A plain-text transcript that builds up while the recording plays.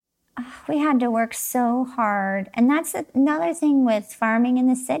we had to work so hard. And that's another thing with farming in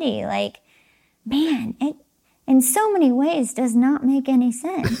the city. Like, man, it in so many ways does not make any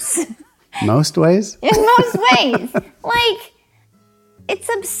sense. Most ways? In most ways. Like, it's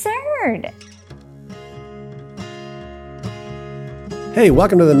absurd. Hey,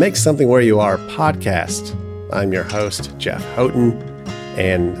 welcome to the Make Something Where You Are podcast. I'm your host, Jeff Houghton,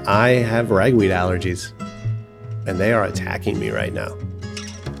 and I have ragweed allergies, and they are attacking me right now.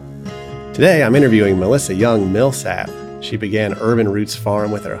 Today, I'm interviewing Melissa Young Millsap. She began Urban Roots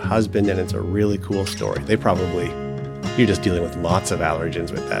Farm with her husband, and it's a really cool story. You're just dealing with lots of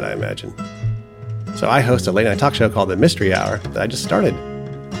allergens with that, I imagine. So I host a late night talk show called The Mystery Hour that I just started,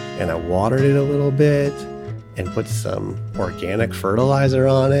 and I watered it a little bit and put some organic fertilizer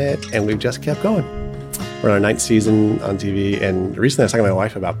on it, and we've just kept going. We're in our 9th season on TV, and recently I was talking to my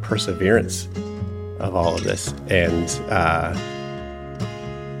wife about perseverance of all of this, and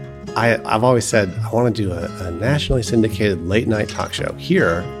I've always said I want to do a nationally syndicated late night talk show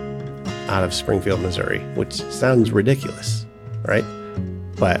here out of Springfield, Missouri, which sounds ridiculous, right?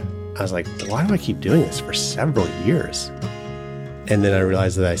 But I was like, why do I keep doing this for several years? And then I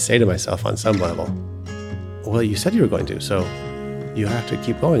realized that I say to myself on some level, well, you said you were going to, so you have to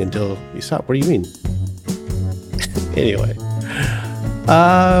keep going until you stop. What do you mean? Anyway,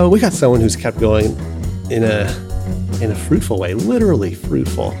 we got someone who's kept going in a fruitful way, literally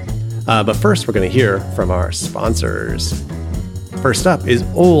fruitful. But first, we're going to hear from our sponsors. First up is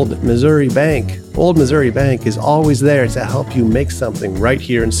Old Missouri Bank. Old Missouri Bank is always there to help you make something right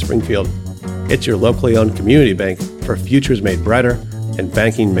here in Springfield. It's your locally owned community bank for futures made brighter and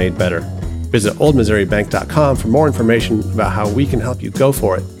banking made better. Visit oldmissouribank.com for more information about how we can help you go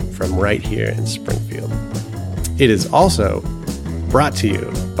for it from right here in Springfield. It is also brought to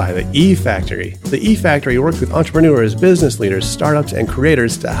you by the E-Factory. The E-Factory works with entrepreneurs, business leaders, startups, and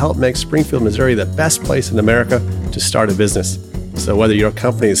creators to help make Springfield, Missouri the best place in America to start a business. So whether your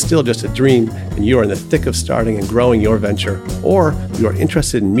company is still just a dream and you are in the thick of starting and growing your venture, or you are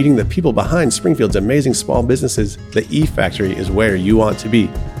interested in meeting the people behind Springfield's amazing small businesses, the E-Factory is where you want to be.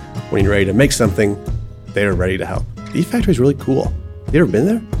 When you're ready to make something, they're ready to help. The E-Factory is really cool. Have you ever been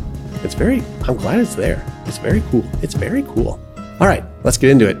there? I'm glad it's there. It's very cool. It's very cool. All right, let's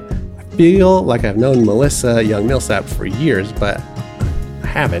get into it. I feel like I've known Melissa Young Millsap for years, but I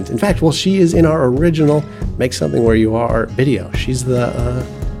haven't. In fact, she is in our original Make Something Where You Are video. She's the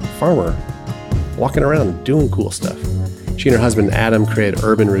farmer walking around doing cool stuff. She and her husband Adam created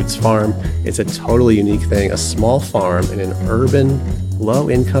Urban Roots Farm. It's a totally unique thing, a small farm in an urban,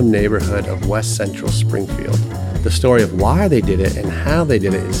 low-income neighborhood of West Central Springfield. The story of why they did it and how they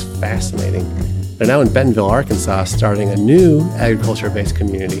did it is fascinating. They're now in Bentonville, Arkansas, starting a new agriculture-based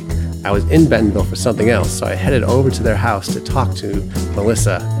community. I was in Bentonville for something else, so I headed over to their house to talk to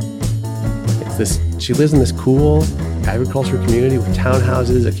Melissa. She lives in this cool agriculture community with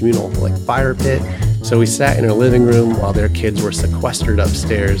townhouses, a communal fire pit. So we sat in her living room while their kids were sequestered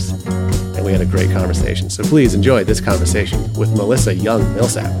upstairs, and we had a great conversation. So please enjoy this conversation with Melissa Young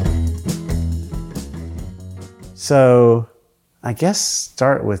Millsap. So I guess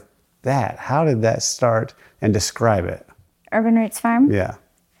start with that. How did that start, and describe it? Urban Roots Farm? Yeah.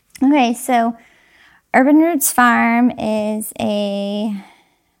 Okay, so Urban Roots Farm is a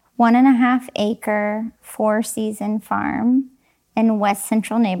 1.5 acre, 4-season farm in West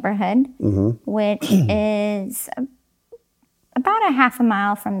Central neighborhood, which is about a half a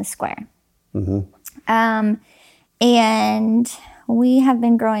mile from the square. And we have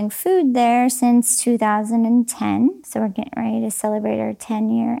been growing food there since 2010. So we're getting ready to celebrate our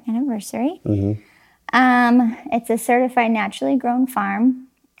 10-year anniversary. It's a certified naturally grown farm.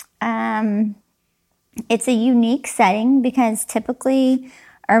 It's a unique setting because typically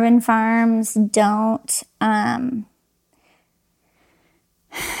urban farms don't,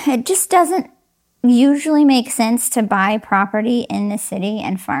 it just doesn't usually make sense to buy property in the city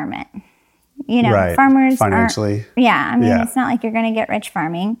and farm it. You know, right. Farmers financially. It's not like you're going to get rich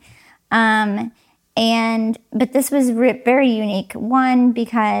farming. But this was very unique. One,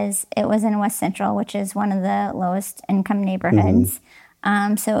 because it was in West Central, which is one of the lowest income neighborhoods.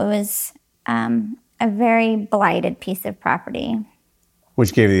 So it was a very blighted piece of property.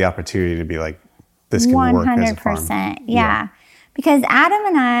 Which gave you the opportunity to be like, this can work as a farm. 100%. Yeah. Because Adam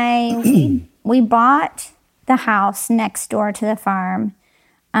and I, we bought the house next door to the farm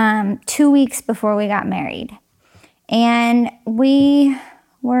 2 weeks before we got married. And we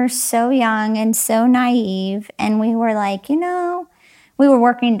were so young and so naive. And we were like, we were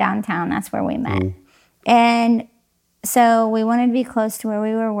working downtown. That's where we met. And so we wanted to be close to where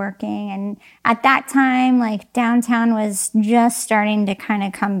we were working. And at that time, like downtown was just starting to kind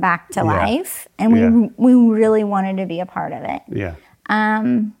of come back to life. And we really wanted to be a part of it. Yeah.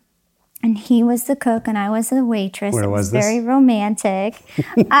 And he was the cook and I was the waitress. Where was this? Very romantic.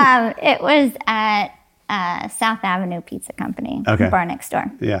 It was at South Avenue Pizza Company, bar next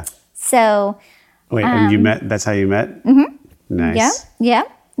door. Yeah. So. Wait, and you met, that's how you met? Mm-hmm. Nice.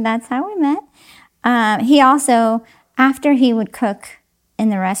 Yep. That's how we met. He also, after he would cook in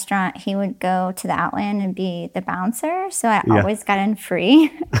the restaurant, he would go to the Outland and be the bouncer. So I always got in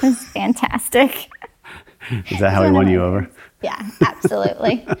free. It was fantastic. Is that how he won you over? Yeah,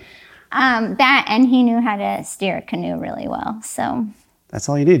 absolutely. That, and he knew how to steer a canoe really well. So that's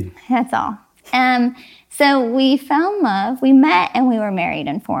all you need. That's all. So we fell in love. We met and we were married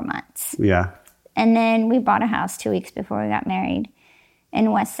in 4 months. Yeah. And then we bought a house 2 weeks before we got married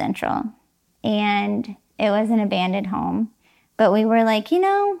in West Central. And it was an abandoned home. But we were like,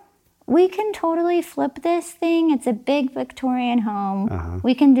 we can totally flip this thing. It's a big Victorian home.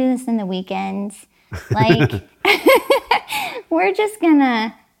 We can do this in the weekends. Like, we're just going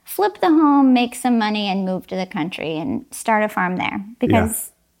to flip the home, make some money, and move to the country and start a farm there.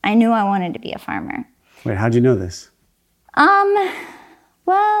 Because I knew I wanted to be a farmer. Wait, how'd you know this?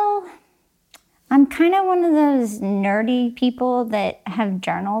 Well, I'm kind of one of those nerdy people that have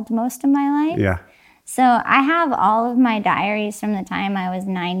journaled most of my life. Yeah. So I have all of my diaries from the time I was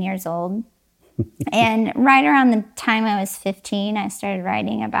 9 years old. And right around the time I was 15, I started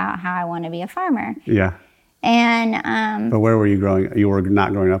writing about how I want to be a farmer. Yeah. And but where were you growing? You were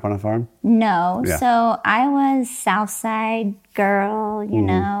not growing up on a farm? No. Yeah. So I was Southside girl,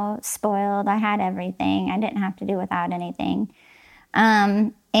 spoiled. I had everything. I didn't have to do without anything.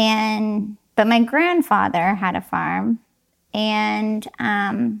 But my grandfather had a farm, and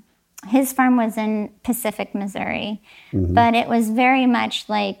his farm was in Pacific, Missouri. But it was very much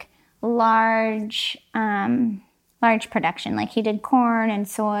like large production. Like he did corn and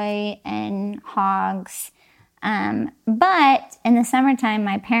soy and hogs. But in the summertime,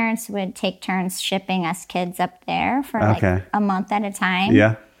 my parents would take turns shipping us kids up there for like a month at a time.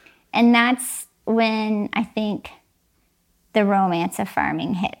 Yeah. And that's when I think the romance of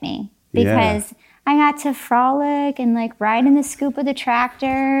farming hit me. Because I got to frolic and like ride in the scoop of the tractor,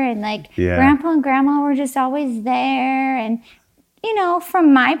 and like grandpa and grandma were just always there. And,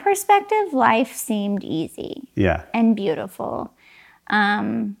 from my perspective, life seemed easy and beautiful.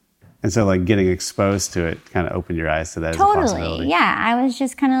 And so like getting exposed to it kind of opened your eyes to that as a possibility. Yeah. I was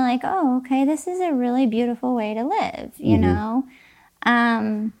just kind of like, oh, okay, this is a really beautiful way to live, you know?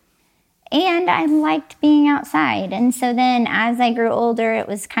 And I liked being outside. And so then as I grew older, it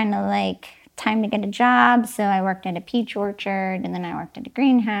was kind of like time to get a job. So I worked at a peach orchard, and then I worked at a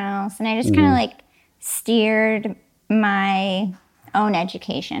greenhouse. And I just kind of like steered my own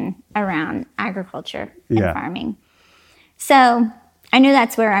education around agriculture and farming. So I knew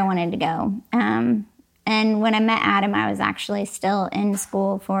that's where I wanted to go. And when I met Adam, I was actually still in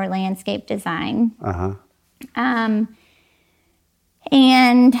school for landscape design.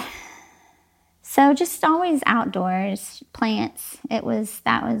 And so just always outdoors, plants. That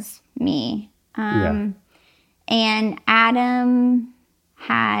was me. And Adam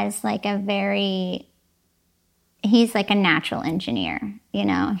has like he's like a natural engineer,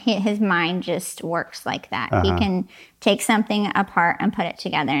 his mind just works like that. He can take something apart and put it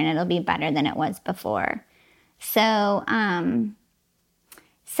together, and it'll be better than it was before. So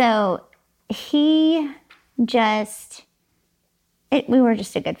he just, we were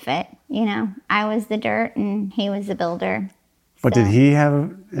just a good fit, I was the dirt and he was the builder. But did he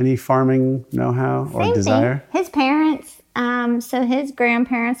have any farming know-how or desire? Thing. His parents, so his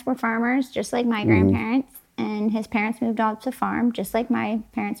grandparents were farmers, just like my grandparents. And his parents moved off to farm, just like my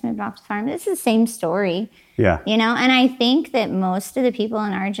parents moved off to farm. It's the same story. Yeah. And I think that most of the people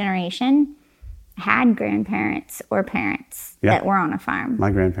in our generation had grandparents or parents that were on a farm. My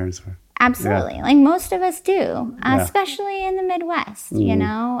grandparents were. Absolutely. Yeah. Like most of us do, especially in the Midwest,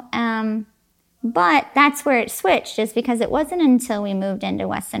 But that's where it switched, is because it wasn't until we moved into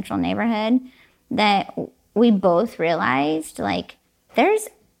West Central neighborhood that we both realized, like, there's,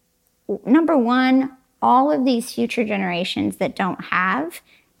 number one, all of these future generations that don't have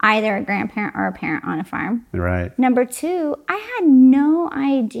either a grandparent or a parent on a farm. Right. Number two, I had no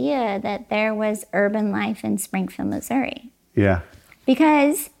idea that there was urban life in Springfield, Missouri. Yeah.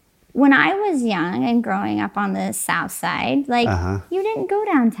 Because when I was young and growing up on the south side, you didn't go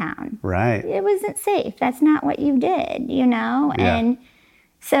downtown. Right. It wasn't safe. That's not what you did, Yeah. And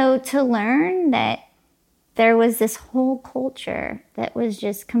so to learn that there was this whole culture that was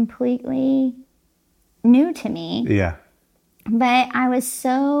just completely new to me. Yeah. But I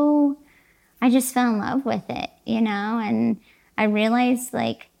just fell in love with it, and I realized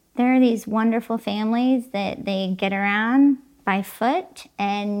like there are these wonderful families that they get around by foot,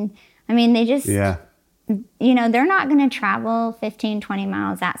 and I mean, they just, Yeah. they're not going to travel 15, 20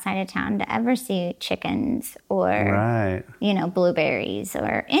 miles outside of town to ever see chickens or, Right. blueberries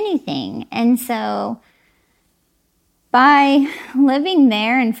or anything. And so by living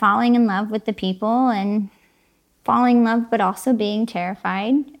there and falling in love with the people and falling in love, but also being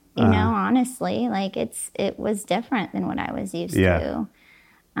terrified, honestly, like it was different than what I was used to.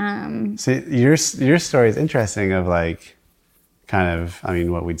 So your story is interesting of like kind of, I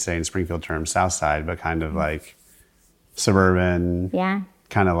mean, what we'd say in Springfield terms, South Side, but kind of like suburban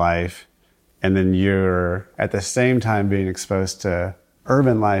kind of life. And then you're at the same time being exposed to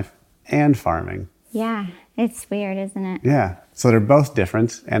urban life and farming. Yeah, it's weird, isn't it? Yeah. So they're both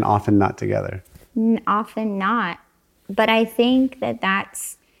different and often not together. Often not. But I think that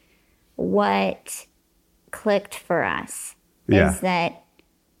that's what clicked for us is that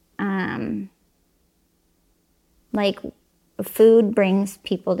like food brings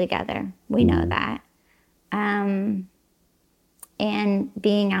people together. We know that. And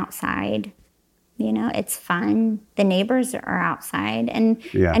being outside, it's fun. The neighbors are outside. And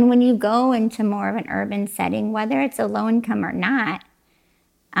when you go into more of an urban setting, whether it's a low income or not,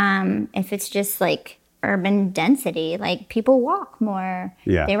 if it's just like urban density, like people walk more,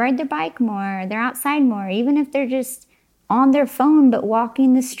 they ride their bike more, they're outside more, even if they're just on their phone but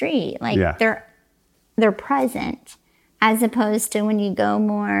walking the street, like they're present, as opposed to when you go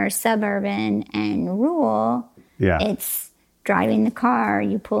more suburban and rural, it's driving the car,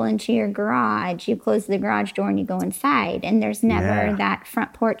 you pull into your garage, you close the garage door and you go inside, and there's never that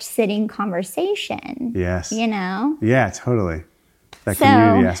front porch sitting conversation. Yeah, totally. That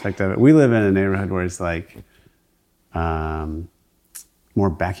community aspect of it. We live in a neighborhood where it's like more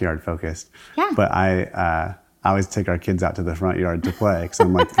backyard focused. Yeah. But I always take our kids out to the front yard to play because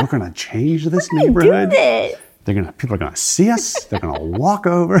I'm like, we're going to change this neighborhood. People are going to see us. They're going to walk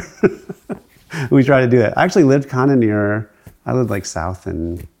over. We try to do that. I actually lived kind of I lived like south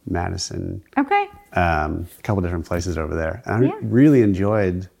in Madison. Okay. A couple different places over there. And I really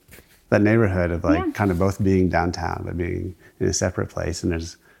enjoyed that neighborhood of like kind of both being downtown but being in a separate place, and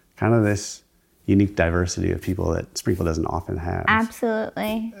there's kind of this unique diversity of people that Springfield doesn't often have.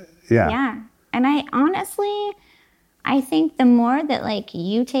 Absolutely. Yeah. And I think the more that like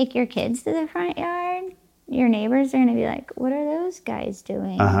you take your kids to the front yard, your neighbors are going to be like, what are those guys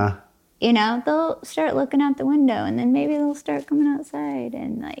doing? They'll start looking out the window, and then maybe they'll start coming outside,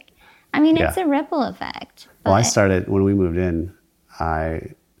 and like, I mean, it's a ripple effect. Well, I started when we moved in.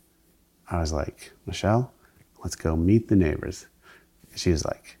 I was like, Michelle, let's go meet the neighbors. She was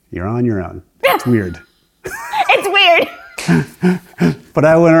like, you're on your own. It's weird. It's weird. But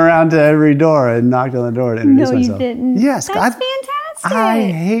I went around to every door and knocked on the door to introduce myself. No, you didn't. Yes. That's fantastic.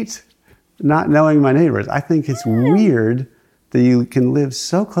 I hate not knowing my neighbors. I think it's weird that you can live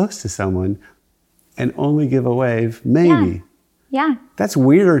so close to someone and only give a wave, maybe. Yeah. That's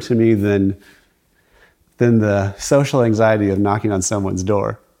weirder to me than the social anxiety of knocking on someone's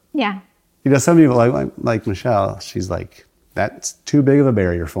door. Yeah. Some people like Michelle, she's like, that's too big of a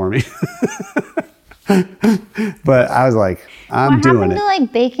barrier for me. But I was like, I'm doing it. What happened to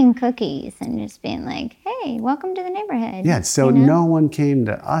like baking cookies and just being like, hey, welcome to the neighborhood? Yeah, so no one came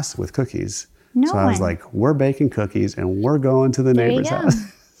to us with cookies. So I was like, we're baking cookies and we're going to the neighbor's house.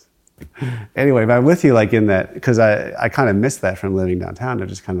 Anyway, but I'm with you like in that, because I kind of missed that from living downtown. I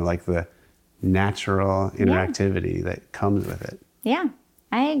just kind of like the natural interactivity that comes with it. Yeah,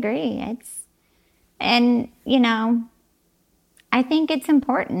 I agree. I think it's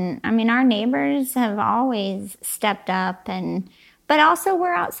important. I mean, our neighbors have always stepped up, but also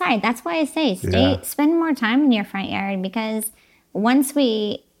we're outside. That's why I say spend more time in your front yard, because once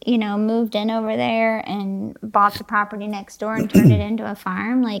we, moved in over there and bought the property next door and turned it into a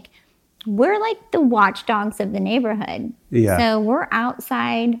farm, like we're like the watchdogs of the neighborhood. Yeah. So we're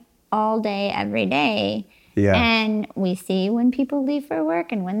outside all day, every day. Yeah. And we see when people leave for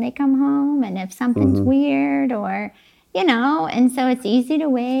work and when they come home, and if something's weird or, and so it's easy to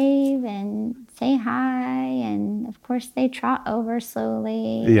wave and say hi. And of course they trot over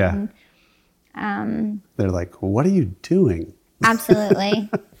slowly. Yeah. And, they're like, what are you doing? Absolutely.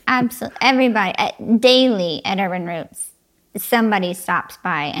 Absolutely. Everybody daily at Urban Roots, somebody stops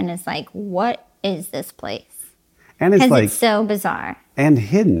by and is like, what is this place? And it's like, it's so bizarre. And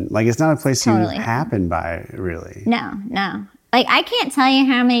hidden. Like, it's not a place you happen by, really. No. Like, I can't tell you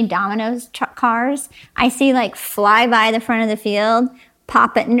how many Domino's cars I see, like, fly by the front of the field,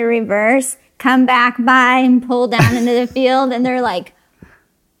 pop it into reverse, come back by and pull down into the field, and they're like,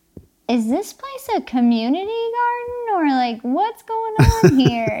 is this place a community garden, or like what's going on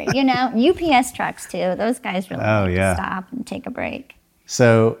here? You know, UPS trucks too. Those guys really like to stop and take a break.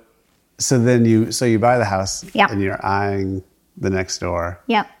 So then you buy the house, Yep. and you're eyeing the next door.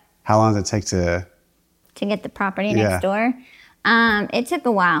 Yep. How long does it take to get the property next door? It took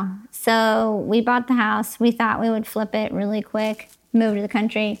a while. So we bought the house. We thought we would flip it really quick, move to the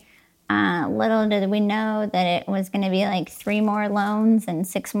country. Little did we know that it was going to be like 3 more loans and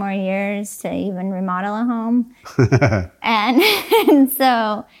 6 more years to even remodel a home. and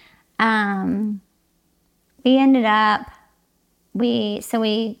so we ended up, we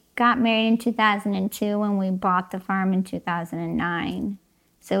got married in 2002 when we bought the farm in 2009.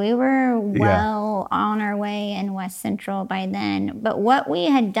 So we were well on our way in West Central by then. But what we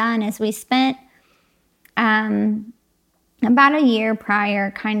had done is we spent about a year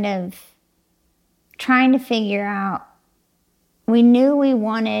prior kind of trying to figure out, we knew we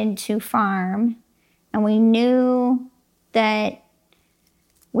wanted to farm, and we knew that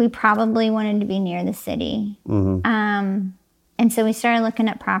we probably wanted to be near the city. And so we started looking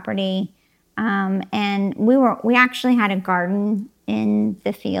at property, and we actually had a garden in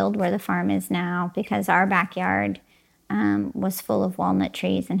the field where the farm is now, because our backyard was full of walnut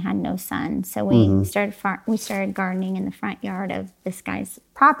trees and had no sun. So we started gardening in the front yard of this guy's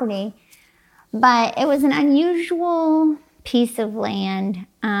property. But it was an unusual piece of land.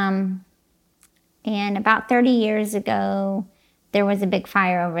 And about 30 years ago, there was a big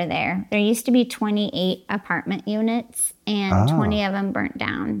fire over there. There used to be 28 apartment units, and 20 of them burnt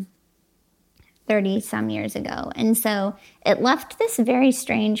down 30-some years ago. And so it left this very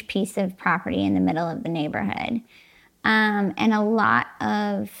strange piece of property in the middle of the neighborhood. And a lot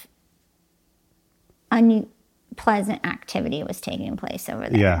of unpleasant activity was taking place over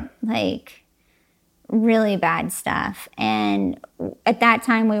there. Yeah. Like really bad stuff. And at that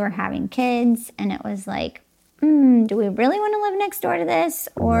time we were having kids, and it was like, do we really want to live next door to this?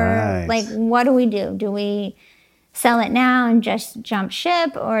 Or like, what do we do? Do we sell it now and just jump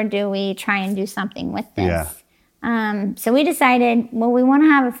ship, or do we try and do something with this? So we decided, well, we want to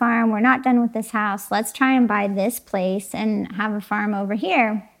have a farm. We're not done with this house. Let's try and buy this place and have a farm over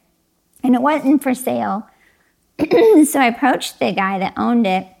here. And it wasn't for sale. So I approached the guy that owned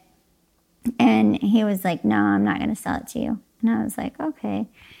it, and he was like, no, I'm not going to sell it to you. And I was like, okay.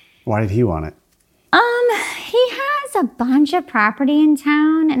 Why did he want it? He has a bunch of property in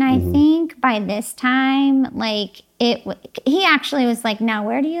town, and I think by this time, like, he actually was like, now,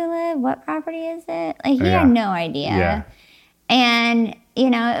 where do you live? What property is it? Like, he had no idea. Yeah. And, you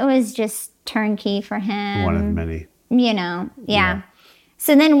know, it was just turnkey for him. One of many. You know, yeah.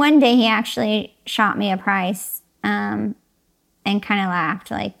 So then one day he actually shot me a price, and kind of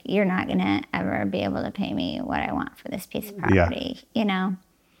laughed, like, you're not going to ever be able to pay me what I want for this piece of property, you know?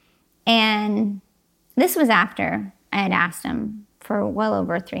 And this was after I had asked him for well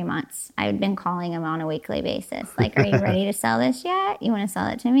over 3 months. I had been calling him on a weekly basis. Like, are you ready to sell this yet? You want to sell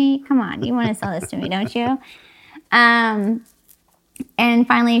it to me? Come on, you want to sell this to me, don't you? And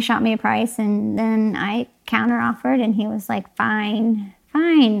finally he shot me a price, and then I counter-offered, and he was like, fine,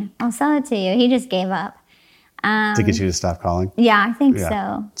 I'll sell it to you. He just gave up. To get you to stop calling? Yeah, I think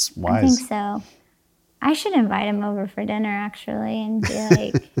so. It's wise. I think so. I should invite him over for dinner, actually, and be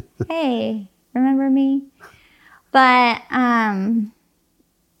like, hey, remember me? But,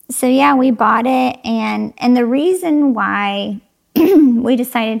 so yeah, we bought it. And the reason why we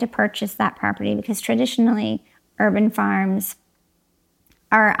decided to purchase that property, because traditionally urban farms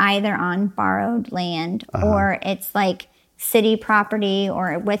are either on borrowed land or it's like city property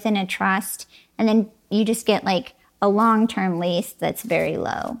or within a trust. And then you just get like a long-term lease that's very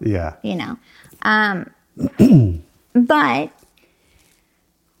low. Yeah. You know? But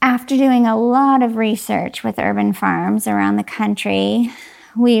after doing a lot of research with urban farms around the country,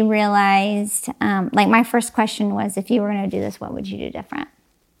 we realized, like, my first question was, if you were going to do this, what would you do different?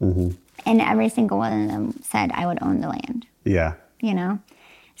 And every single one of them said, I would own the land. Yeah. You know?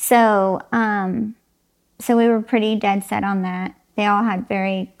 So, so we were pretty dead set on that. They all had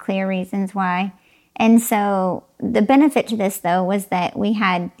very clear reasons why. And so the benefit to this, though, was that we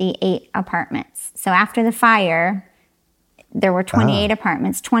had the 8 apartments. So after the fire, there were 28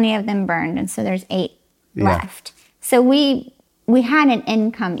 apartments. 20 of them burned, and so there's 8 left. So we had an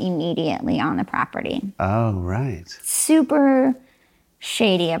income immediately on the property. Oh, right. Super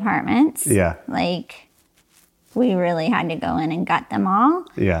shady apartments. Yeah. Like, we really had to go in and gut them all.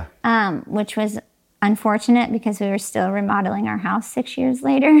 Yeah. Which was unfortunate because we were still remodeling our house 6 years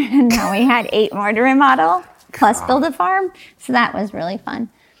later, and now we had 8 more to remodel, plus build a farm. So that was really fun.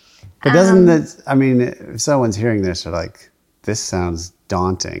 But doesn't that, I mean, if someone's hearing this, they're like, this sounds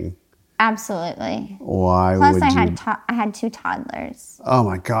daunting. Absolutely. Why Plus, would I you? had 2 toddlers. Oh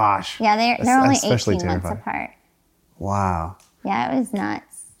my gosh. Yeah, they're only especially 18 months terrifying. apart. Wow. Yeah, it was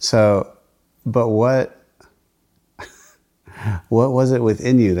nuts. So, but what was it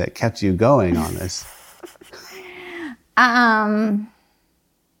within you that kept you going on this?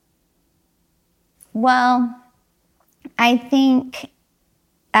 Well, I think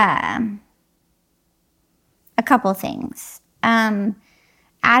a couple things.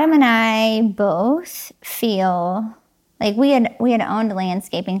 Adam and I both feel like we had owned a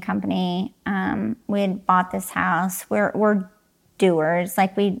landscaping company. We had bought this house. We're doers.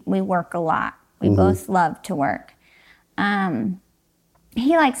 Like we work a lot. We both love to work.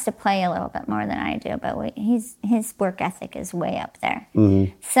 He likes to play a little bit more than I do, but his work ethic is way up there.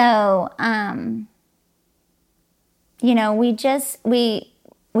 So, you know, we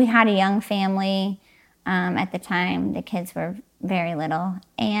had a young family at the time. The kids were very little,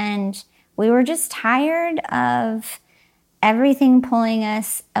 and we were just tired of everything pulling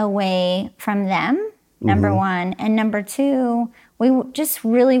us away from them, number one. And number two, we just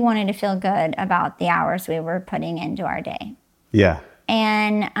really wanted to feel good about the hours we were putting into our day. Yeah.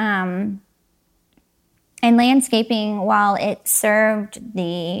 And landscaping, while it served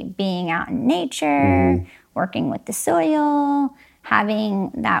the being out in nature, working with the soil,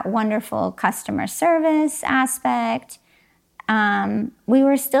 having that wonderful customer service aspect, we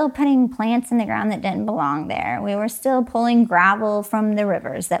were still putting plants in the ground that didn't belong there. We were still pulling gravel from the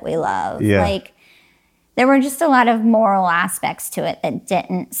rivers that we love. Yeah. Like, there were just a lot of moral aspects to it that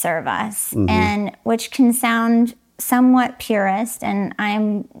didn't serve us, and which can sound somewhat purist, and I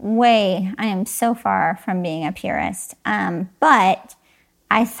am so far from being a purist. But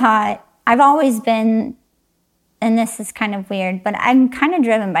I thought, I've always been, and this is kind of weird, but I'm kind of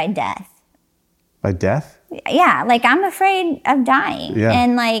driven by death. By death? Yeah, like I'm afraid of dying. Yeah.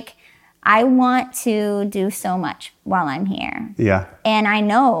 And like, I want to do so much while I'm here. Yeah. And I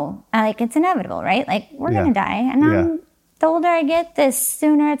know, like, it's inevitable, right? Like, we're going to die. And the older I get, the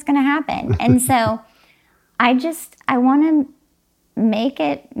sooner it's going to happen. And so I want to make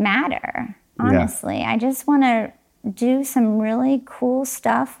it matter, honestly. I just want to do some really cool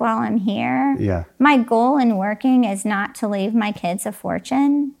stuff while I'm here. Yeah. My goal in working is not to leave my kids a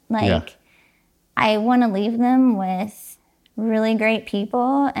fortune. Like, I want to leave them with really great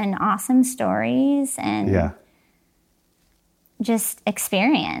people and awesome stories and just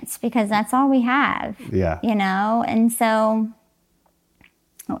experience, because that's all we have. Yeah. You know? And so,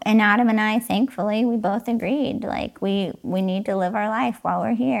 and Adam and I, thankfully, we both agreed, like, we need to live our life while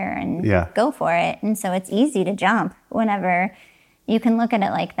we're here and go for it. And so it's easy to jump whenever you can look at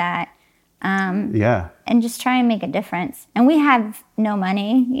it like that. And just try and make a difference. And we have no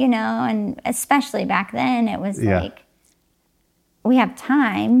money, you know, and especially back then, it was like, we have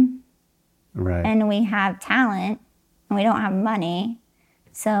time, and we have talent, and we don't have money.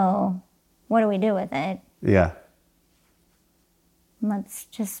 So what do we do with it? Yeah. Let's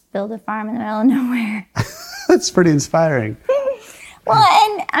just build a farm in the middle of nowhere. That's pretty inspiring. Well,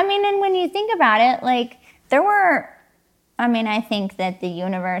 and I mean, and when you think about it, like, I think that the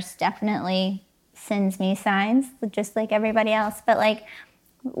universe definitely sends me signs, just like everybody else. But like,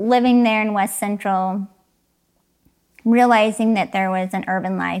 living there in West Central, realizing that there was an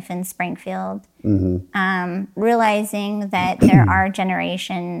urban life in Springfield, realizing that there are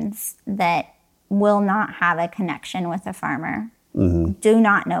generations that will not have a connection with a farmer, do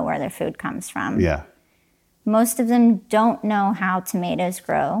not know where their food comes from. Yeah. Most of them don't know how tomatoes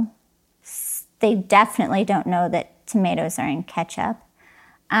grow. They definitely don't know that tomatoes are in ketchup,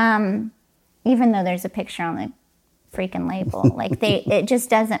 even though there's a picture on the freaking label. Like, it just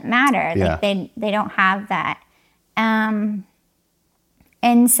doesn't matter. Yeah. Like, they don't have that. And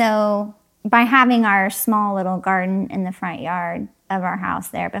so by having our small little garden in the front yard of our house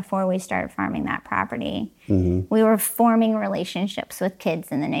there before we started farming that property, we were forming relationships with kids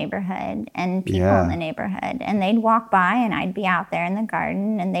in the neighborhood and people in the neighborhood. And they'd walk by and I'd be out there in the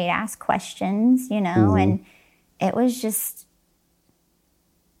garden and they'd ask questions, you know, and it was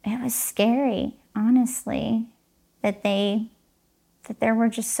scary, honestly, that there were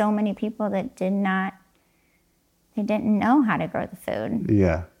just so many people that they didn't know how to grow the food.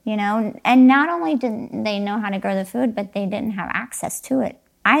 Yeah. You know, and not only didn't they know how to grow the food, but they didn't have access to it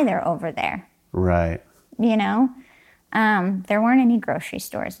either over there. Right. You know, there weren't any grocery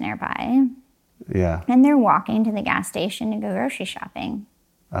stores nearby. Yeah. And they're walking to the gas station to go grocery shopping,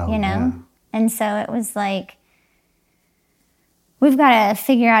 you know? Yeah. And so it was like, we've got to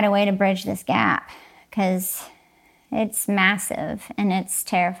figure out a way to bridge this gap, because it's massive and it's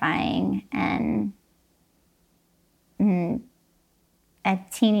terrifying, and a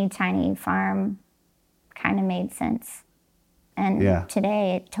teeny tiny farm kind of made sense. And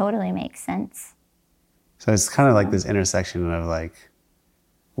today it totally makes sense. So it's kind of like this intersection of like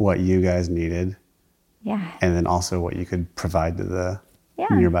what you guys needed. Yeah. And then also what you could provide to the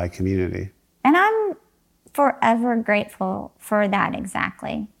nearby community. And I'm forever grateful for that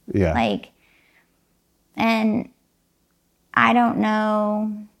exactly. Yeah. Like, and I don't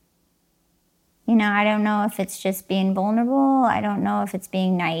know, I don't know if it's just being vulnerable. I don't know if it's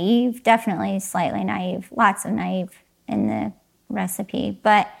being naive. Definitely slightly naive. Lots of naive in the recipe.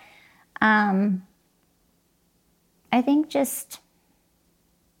 But I think just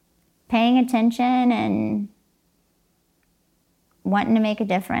paying attention and wanting to make a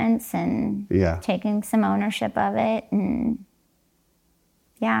difference and taking some ownership of it. And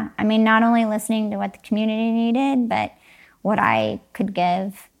not only listening to what the community needed, but what I could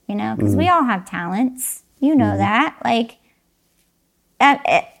give, because we all have talents. That. Like,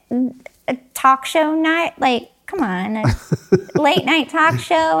 a talk show night, like, come on, a late night talk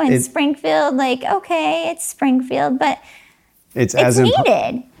show in Springfield, like, okay, it's Springfield, but it's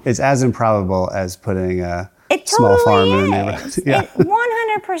needed. It's as improbable as putting a It small farm totally in a neighborhood. is. It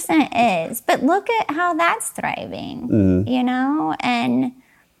 100% is. But look at how that's thriving, and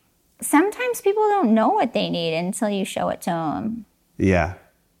sometimes people don't know what they need until you show it to them. Yeah.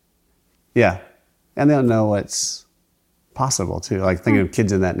 Yeah. And they don't know what's possible, too. Like, thinking of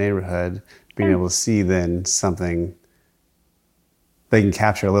kids in that neighborhood, being able to see then something, they can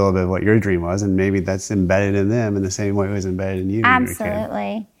capture a little bit of what your dream was, and maybe that's embedded in them in the same way it was embedded in you.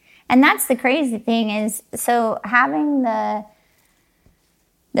 Absolutely. And that's the crazy thing is, so having the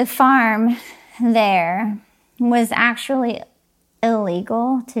farm there was actually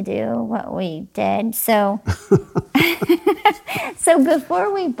illegal to do what we did. So, so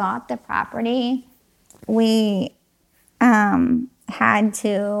before we bought the property, we had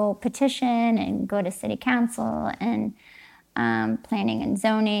to petition and go to city council and planning and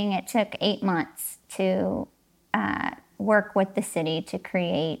zoning. It took 8 months to work with the city to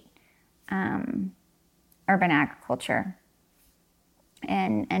create urban agriculture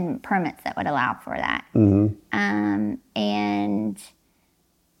and permits that would allow for that. And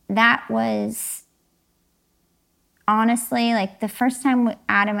that was honestly, like, the first time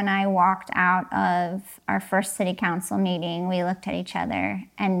Adam and I walked out of our first city council meeting, we looked at each other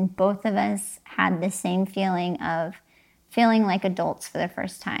and both of us had the same feeling of feeling like adults for the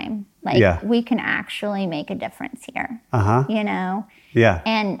first time. Like, we can actually make a difference here, Yeah.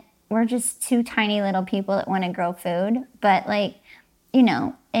 And we're just two tiny little people that want to grow food. But, like,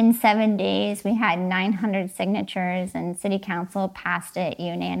 in 7 days, we had 900 signatures and city council passed it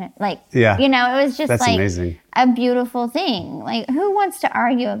unanimously. Like, it was just that's amazing. A beautiful thing. Like, who wants to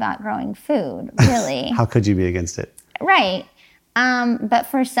argue about growing food, really? How could you be against it? Right. But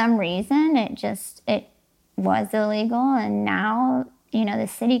for some reason, it was illegal. And now, the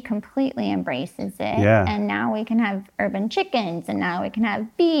city completely embraces it. Yeah. And now we can have urban chickens, and now we can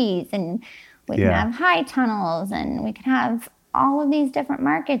have bees, and we can have high tunnels, and we can have all of these different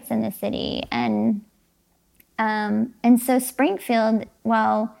markets in the city. And so Springfield,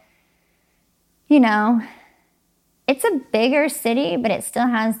 well, it's a bigger city, but it still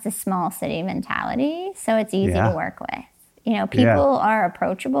has the small city mentality. So it's easy to work with. People are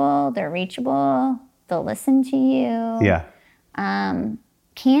approachable, they're reachable, they'll listen to you. Yeah.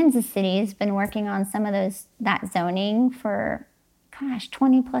 Kansas City has been working on some of that zoning for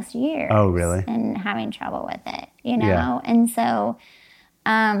 20 plus years. Oh, really? And having trouble with it, And so,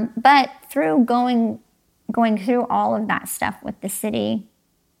 but through going through all of that stuff with the city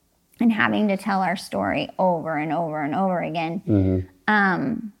and having to tell our story over and over and over again,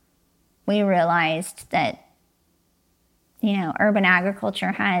 we realized that, urban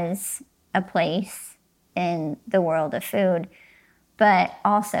agriculture has a place in the world of food, but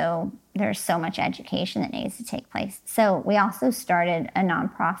also there's so much education that needs to take place. So we also started a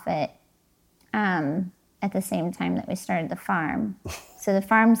nonprofit at the same time that we started the farm. So the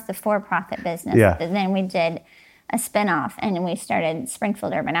farm's the for-profit business. Yeah. But then we did a spinoff, and we started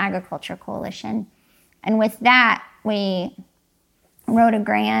Springfield Urban Agriculture Coalition. And with that, we wrote a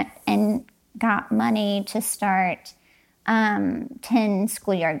grant and got money to start 10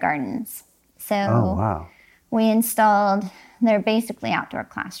 schoolyard gardens. So we installed, they're basically outdoor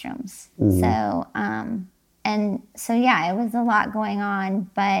classrooms. So, it was a lot going on.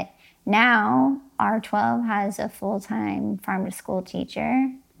 But now R12 has a full-time farm-to-school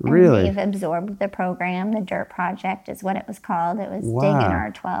teacher. Really? And we've absorbed the program. The DIRT Project is what it was called. It was Dig in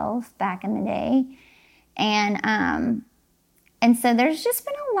R12 back in the day. And so there's just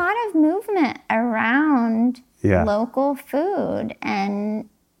been a lot of movement around local food and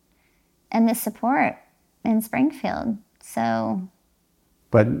the support in Springfield. So,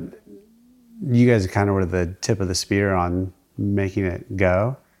 but you guys kind of were the tip of the spear on making it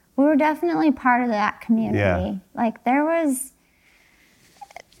go. We were definitely part of that community. Yeah. Like there was,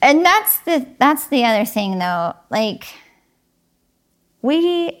 and that's the other thing though. Like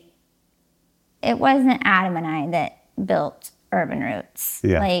it wasn't Adam and I that built Urban Roots.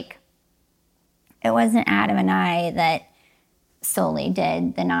 Yeah. Like it wasn't Adam and I that solely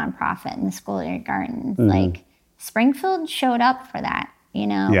did the nonprofit and the schoolyard gardens. Mm-hmm. Like Springfield showed up for that. You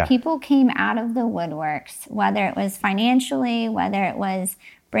know, Yeah. people came out of the woodworks, whether it was financially, whether it was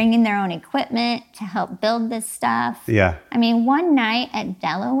bringing their own equipment to help build this stuff. Yeah. I mean, one night at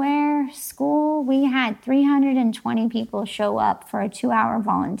Delaware School, we had 320 people show up for a 2-hour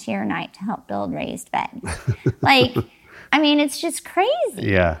volunteer night to help build raised beds. Like, I mean, it's just crazy.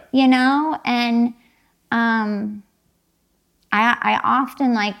 Yeah. You know? And I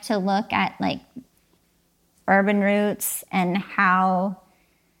often like to look at, like, Urban Roots and how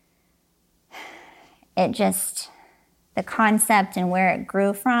it just, the concept and where it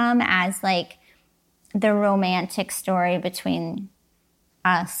grew from as like the romantic story between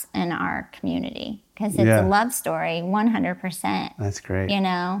us and our community. Because it's a love story, 100%. That's great. You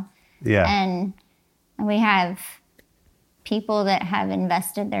know? Yeah. And we have people that have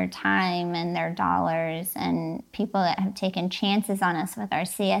invested their time and their dollars and people that have taken chances on us with our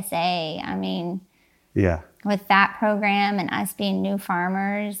CSA. I mean, with that program and us being new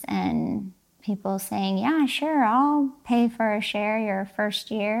farmers and people saying, yeah, sure, I'll pay for a share your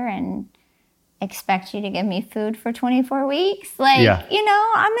first year and expect you to give me food for 24 weeks. Like, you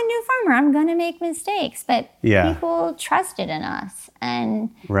know, I'm a new farmer. I'm going to make mistakes. But people trusted in us. And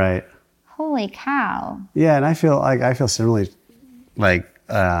holy cow. Yeah, and I feel similarly. Like,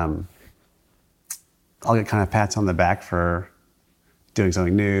 I'll get kind of pats on the back for doing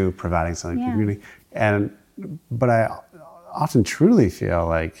something new, providing something to the community. But I often truly feel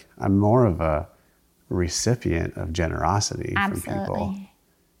like I'm more of a recipient of generosity from people.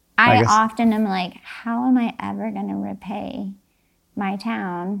 I often am like, how am I ever going to repay my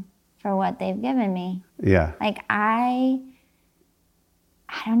town for what they've given me? Yeah. Like, I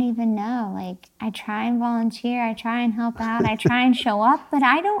don't even know. Like, I try and volunteer, I try and help out, I try and show up, but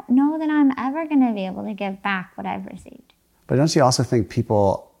I don't know that I'm ever going to be able to give back what I've received. But don't you also think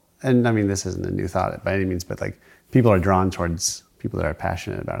people, and I mean, this isn't a new thought by any means, but like people are drawn towards people that are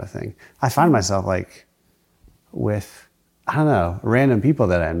passionate about a thing. I find myself like with, I don't know, random people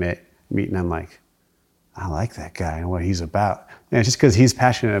that I meet and I'm like, I like that guy and what he's about. And it's just because he's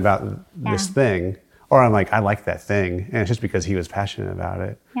passionate about this thing. Or I'm like, I like that thing. And it's just because he was passionate about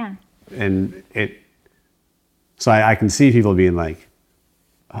it. Yeah. And so I can see people being like,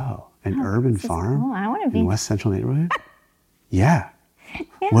 oh, an urban farm cool. I want to be in West Central neighborhood? Yeah.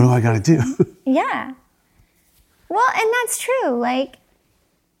 What do I got to do? Yeah. Well, and that's true. Like,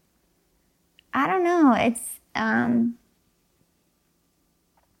 I don't know. It's, I'm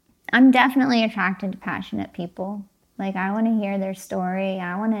definitely attracted to passionate people. Like, I want to hear their story.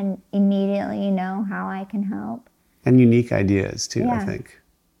 I want to immediately know how I can help. And unique ideas, too, I think.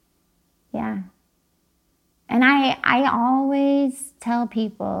 Yeah. And I always tell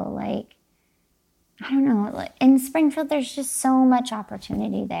people, like, I don't know, like, in Springfield, there's just so much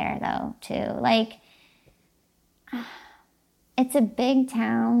opportunity there, though, too. Like, it's a big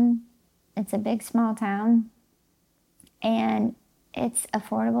town. It's a big, small town. And it's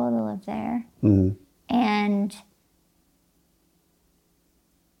affordable to live there. Mm-hmm. And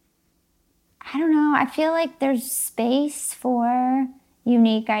I don't know, I feel like there's space for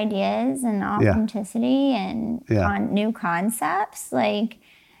unique ideas and authenticity and new concepts. Like,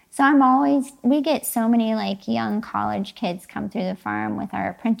 so we get so many like young college kids come through the farm with our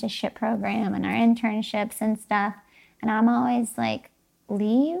apprenticeship program and our internships and stuff. And I'm always like,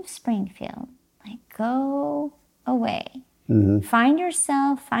 leave Springfield, like go away. Mm-hmm. Find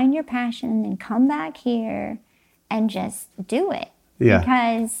yourself, find your passion, and then come back here and just do it. Yeah.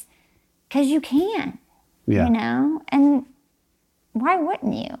 Because you can, you know? And why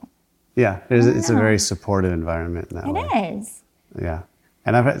wouldn't you? Yeah, it's a very supportive environment in that way. It is. Yeah.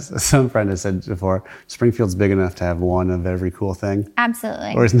 And I've had some friend has said before, Springfield's big enough to have one of every cool thing.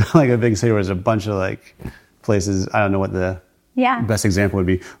 Absolutely. Or it's not like a big city where there's a bunch of like places, I don't know what the best example would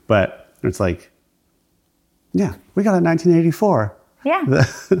be, but it's like, yeah, we got a 1984. Yeah.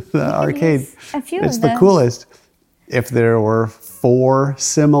 The arcade. A few it's of the those. coolest. If there were 4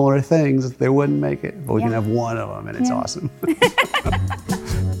 similar things, they wouldn't make it. But we can have one of them, and it's awesome.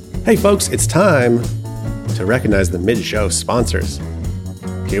 Hey, folks, it's time to recognize the mid-show sponsors.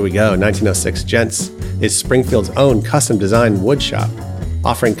 Here we go. 1906 Gents is Springfield's own custom-designed wood shop,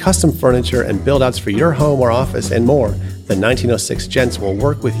 offering custom furniture and build-outs for your home or office and more. The 1906 Gents will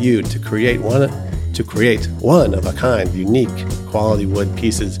work with you to create one-of-a-kind, unique, quality wood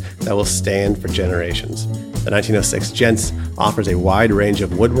pieces that will stand for generations. The 1906 Gents offers a wide range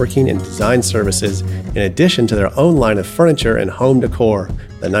of woodworking and design services in addition to their own line of furniture and home decor.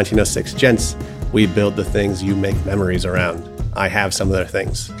 The 1906 Gents, we build the things you make memories around. I have some of their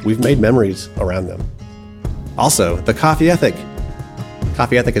things. We've made memories around them. Also, the Coffee Ethic.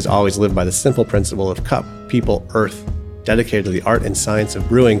 Coffee Ethic has always lived by the simple principle of cup, people, earth. Dedicated to the art and science of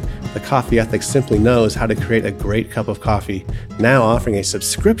brewing, the Coffee Ethic simply knows how to create a great cup of coffee. Now offering a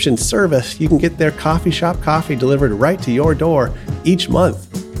subscription service, you can get their coffee shop coffee delivered right to your door each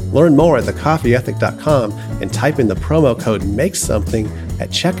month. Learn more at thecoffeeethic.com and type in the promo code MAKESOMETHING at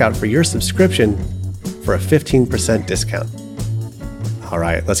checkout for your subscription for a 15% discount. All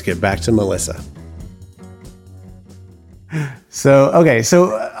right, let's get back to Melissa. So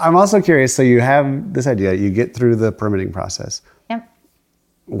I'm also curious. So you have this idea, you get through the permitting process. Yep.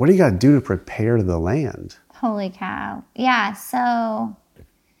 What do you got to do to prepare the land? Holy cow. Yeah, so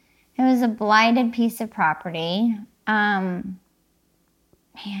it was a blighted piece of property. Man,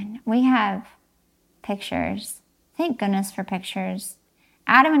 we have pictures. Thank goodness for pictures.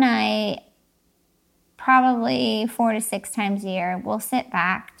 Adam and I, probably 4 to 6 times a year, we'll sit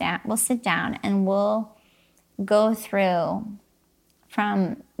down and we'll go through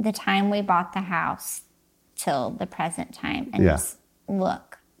from the time we bought the house till the present time and just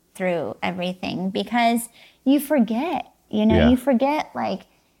look through everything, because you forget, you forget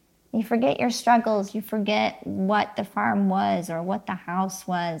your struggles, you forget what the farm was or what the house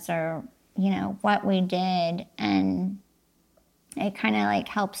was or, what we did. And it kind of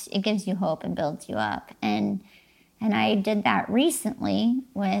helps, it gives you hope and builds you up. And I did that recently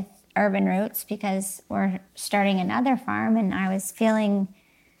with Urban Roots because we're starting another farm, and I was feeling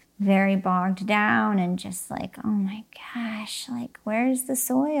very bogged down and just oh my gosh, where's the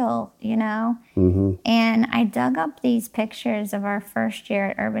soil, Mm-hmm. And I dug up these pictures of our first year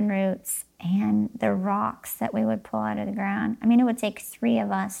at Urban Roots and the rocks that we would pull out of the ground. I mean, it would take 3 of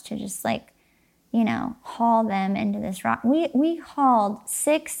us to just haul them into this rock. We hauled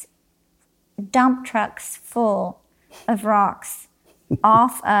 6 dump trucks full of rocks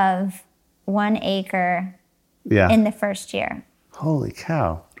off of 1 acre in the first year. Holy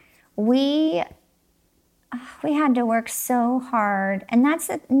cow. We had to work so hard. And that's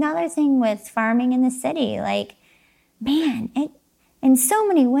another thing with farming in the city. Man, it in so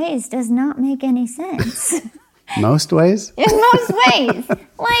many ways does not make any sense. Most ways? In most ways.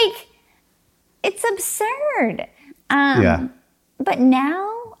 It's absurd. But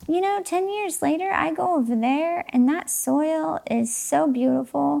now, 10 years later, I go over there and that soil is so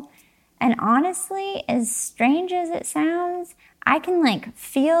beautiful. And honestly, as strange as it sounds, I can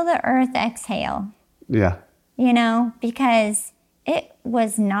feel the earth exhale. Yeah. Because it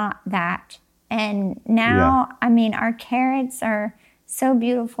was not that. And now, our carrots are so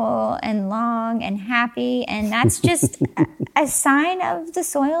beautiful and long and happy. And that's just a sign of the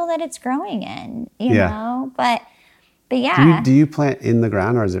soil that it's growing in, you know? But yeah. Do you plant in the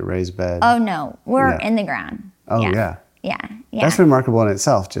ground or is it raised bed? Oh, no. We're in the ground. Oh, yeah. Yeah. That's remarkable in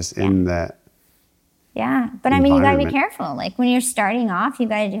itself, just in that. Yeah. But you got to be careful. When you're starting off, you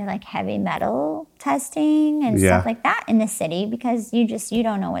got to do heavy metal testing and stuff like that in the city, because you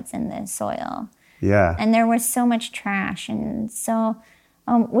don't know what's in the soil. Yeah. And there was so much trash. And so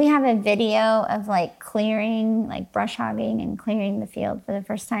we have a video of clearing, brush hogging and clearing the field for the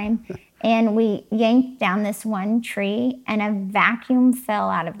first time. And we yanked down this one tree and a vacuum fell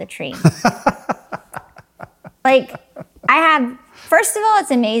out of the tree. First of all,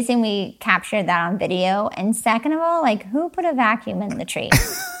 it's amazing we captured that on video. And second of all, who put a vacuum in the tree?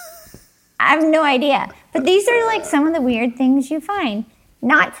 I have no idea. But these are some of the weird things you find.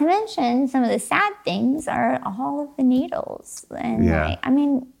 Not to mention, some of the sad things are all of the needles. And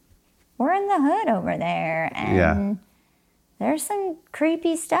we're in the hood over there. And there's some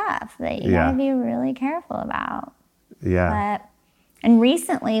creepy stuff that you gotta be really careful about. Yeah. And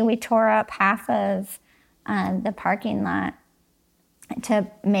recently we tore up half of the parking lot to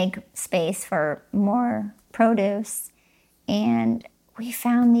make space for more produce. And we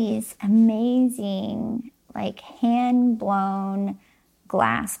found these amazing, hand-blown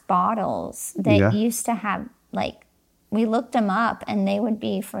glass bottles that used to have, we looked them up and they would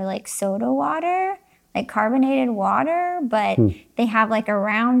be for soda water, carbonated water, but they have a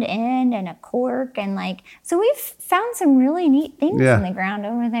round end and a cork and so we've found some really neat things in the ground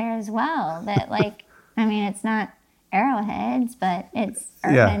over there as well that I mean, it's not arrowheads, but it's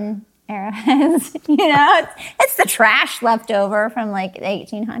Yeah. urban arrowheads. It's the trash left over from like the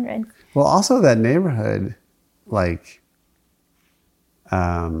 1800s. Well, also that neighborhood, like,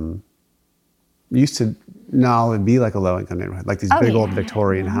 used to not only be like a low income neighborhood, like these big old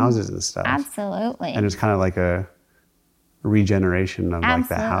Victorian houses and stuff. Absolutely. And it's kind of like a regeneration of like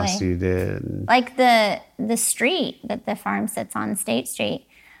the house Absolutely. you did. And, Like the street that the farm sits on, State Street,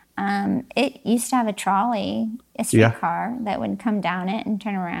 it used to have a trolley, a streetcar that would come down it and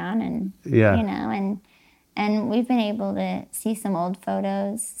turn around, and and we've been able to see some old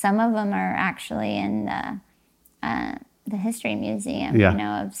photos. Some of them are actually in the History Museum,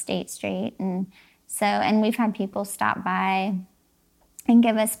 of State Street, and we've had people stop by and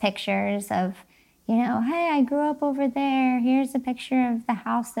give us pictures of, hey, I grew up over there. Here's a picture of the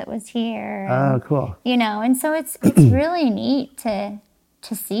house that was here. oh, cool. And so it's really neat to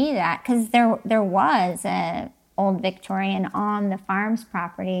see that, because there was a old Victorian on the farm's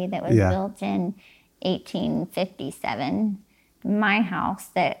property that was built in 1857. My house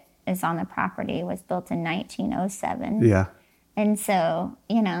that is on the property was built in 1907. Yeah. And so,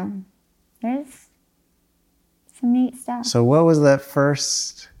 there's some neat stuff. So what was that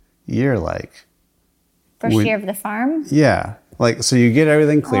first year like? First year of the farm? Yeah. Like, so you get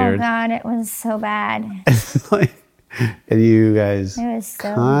everything Oh, cleared. God, it was so bad. And you guys It was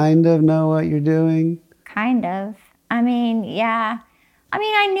so... kind of know what you're doing? Kind of. I mean, yeah. I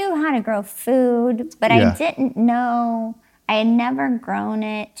mean, I knew how to grow food, but Yeah. I didn't know... I had never grown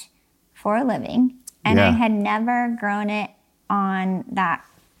it for a living, and I had never grown it on that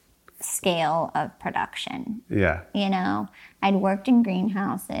scale of production. Yeah. I'd worked in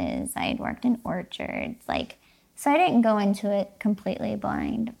greenhouses, I'd worked in orchards, so I didn't go into it completely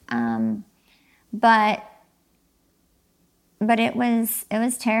blind. But it was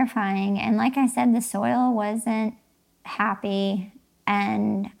terrifying, and like I said, the soil wasn't happy,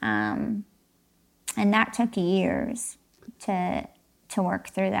 and that took years to work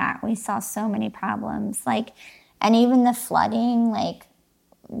through that. We saw so many problems, and even the flooding,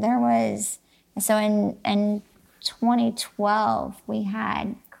 there was, so in 2012 we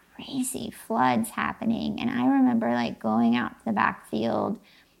had crazy floods happening, and I remember going out to the back field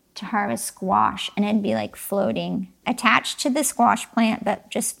to harvest squash, and it'd be floating, attached to the squash plant, but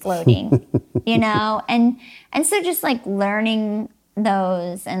just floating, and so just learning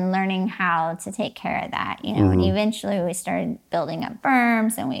those and learning how to take care of that, and eventually we started building up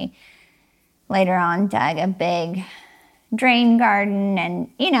berms, and we later on dug a big drain garden, and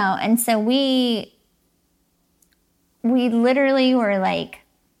and so we literally were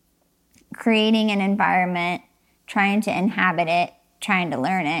creating an environment, trying to inhabit it, trying to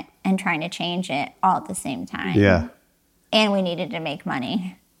learn it, and trying to change it all at the same time. Yeah. And we needed to make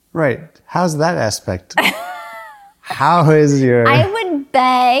money. Right. How's that aspect? How is your... I would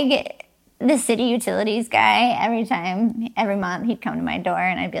beg the city utilities guy every month he'd come to my door,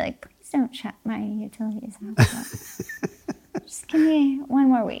 and I'd be like, please don't shut my utilities off. Just give me one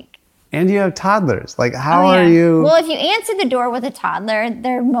more week. And you have toddlers. How are you... Well, if you answer the door with a toddler,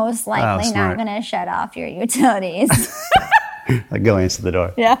 they're most likely not going to shut off your utilities. Go answer the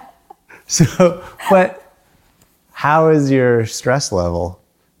door. Yeah. So, how is your stress level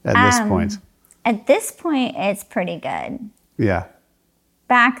at this point? At this point, it's pretty good. Yeah.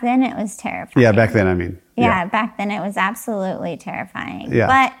 Back then, it was terrifying. Yeah, back then, I mean. Yeah, back then, it was absolutely terrifying. Yeah.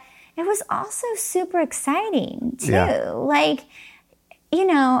 But it was also super exciting, too. Yeah.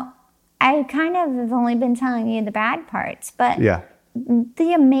 I kind of have only been telling you the bad parts, but Yeah.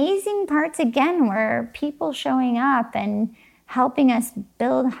 the amazing parts, again, were people showing up and helping us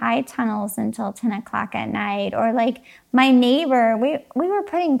build high tunnels until 10 o'clock at night. Or my neighbor, we were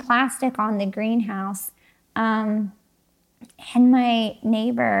putting plastic on the greenhouse. And my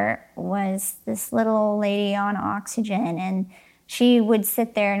neighbor was this little lady on oxygen, and she would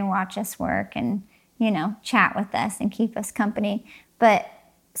sit there and watch us work and, chat with us and keep us company. But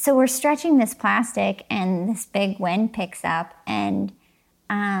so we're stretching this plastic, and this big wind picks up, and,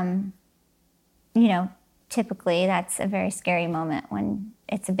 typically that's a very scary moment when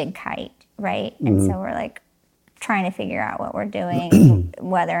it's a big kite, right? Mm-hmm. And so we're trying to figure out what we're doing,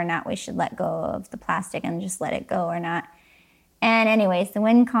 whether or not we should let go of the plastic and just let it go or not. And anyways, the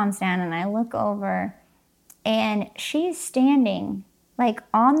wind calms down, and I look over, and she's standing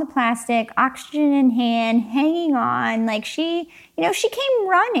on the plastic, oxygen in hand, hanging on. She came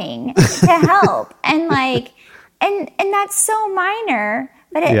running to help. And and that's so minor,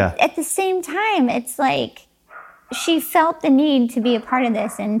 but at the same time, it's she felt the need to be a part of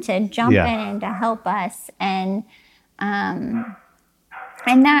this and to jump in and to help us. And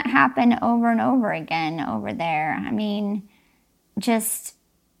And that happened over and over again over there. I mean, just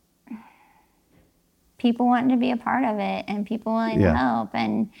people wanting to be a part of it, and people willing to help,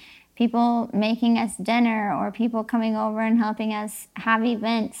 and people making us dinner, or people coming over and helping us have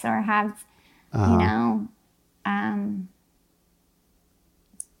events or have,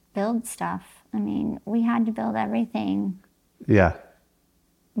 build stuff. I mean, we had to build everything. Yeah.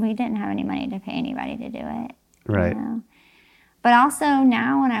 We didn't have any money to pay anybody to do it. Right. But also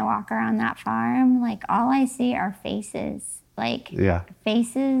now when I walk around that farm, like all I see are faces,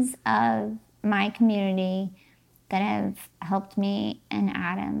 faces of my community that have helped me and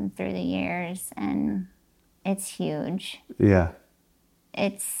Adam through the years, and it's huge. Yeah.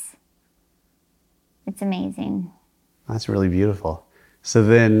 It's amazing. That's really beautiful. So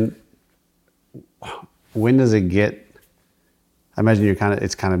then when does it get, I imagine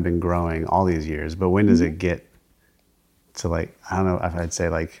it's kind of been growing all these years, but when does it get to, like, I don't know if I'd say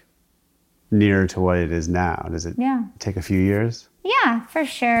like nearer to what it is now? Does it take a few years? Yeah, for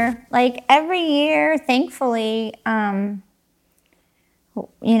sure. Like every year, thankfully,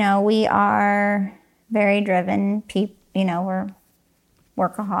 we are very driven people, we're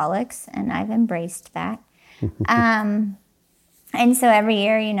workaholics, and I've embraced that. And so every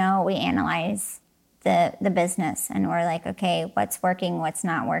year, we analyze the business, and we're like, okay, what's working, what's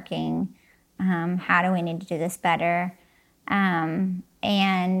not working? How do we need to do this better?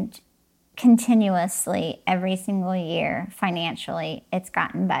 And continuously, every single year, financially, it's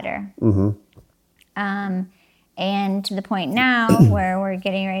gotten better. And to the point now where we're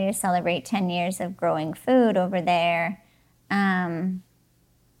getting ready to celebrate 10 years of growing food over there,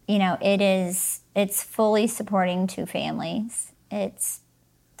 it's fully supporting 2 families. It's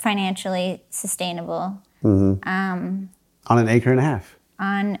financially sustainable. On an acre and a half.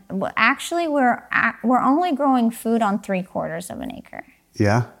 Actually, we're only growing food on 3/4 of an acre.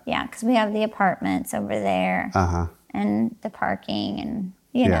 Yeah? Yeah, because we have the apartments over there, and the parking, and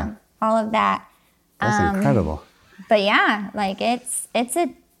all of that. That's incredible. But yeah, like it's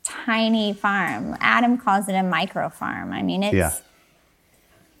a tiny farm. Adam calls it a micro farm. I mean,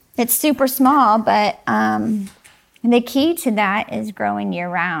 it's super small, but the key to that is growing year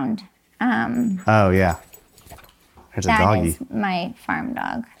round. Oh yeah. There's a doggy. That is my farm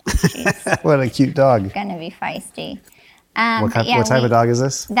dog. What a cute dog. Gonna be feisty. What type of dog is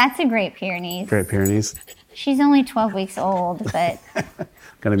this? That's a Great Pyrenees. Great Pyrenees. She's only 12 weeks old, but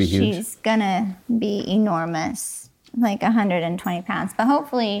gonna be huge. She's gonna be enormous, like 120 pounds. But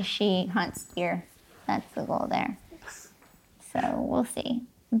hopefully she hunts deer. That's the goal there. So we'll see.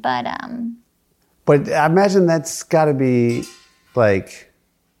 But I imagine that's got to be like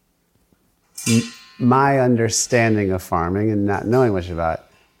my understanding of farming and not knowing much about it.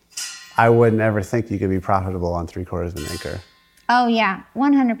 I wouldn't ever think you could be profitable on 3/4 of an acre. Oh yeah,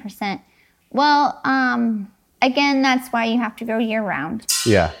 100%. Well, again, that's why you have to grow year round.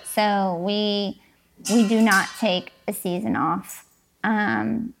 Yeah. So we do not take a season off,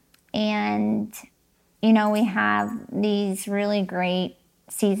 and we have these really great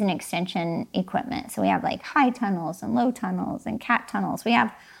season extension equipment. So we have like high tunnels and low tunnels and cat tunnels. We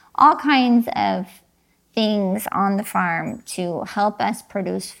have all kinds of things on the farm to help us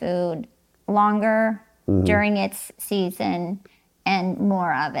produce food longer during its season and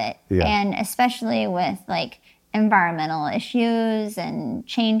more of it. Yeah. And especially with like environmental issues and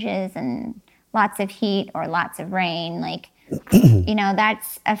changes and lots of heat or lots of rain, like,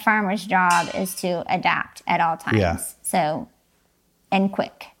 that's a farmer's job, is to adapt at all times. Yeah. So, and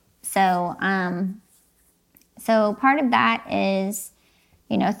quick. So, so part of that is,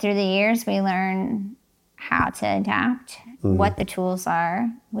 through the years we learn how to adapt, what the tools are.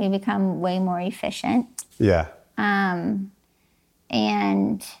 We become way more efficient. Yeah. And,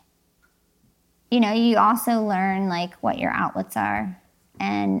 you also learn like what your outlets are.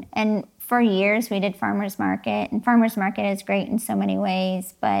 And for years we did farmers market, and farmers market is great in so many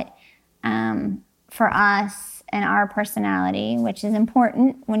ways, but for us and our personality, which is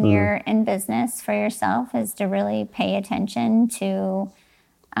important when you're in business for yourself, is to really pay attention to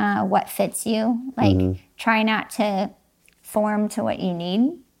what fits you. Like try not to form to what you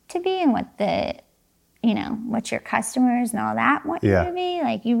need to be and what what your customers and all that want you to be.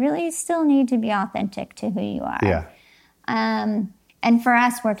 Like you really still need to be authentic to who you are. Yeah. And for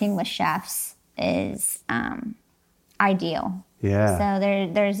us, working with chefs is ideal. Yeah. So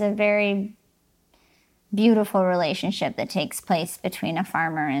there's a very beautiful relationship that takes place between a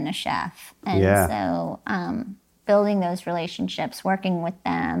farmer and a chef. And so building those relationships, working with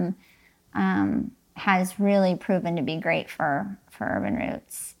them, has really proven to be great for Urban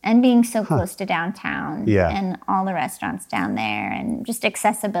Roots, and being so close to downtown and all the restaurants down there, and just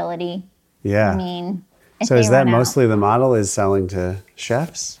accessibility. Yeah. I mean, so is that mostly the model, is selling to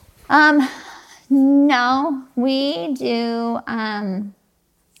chefs? No, we do.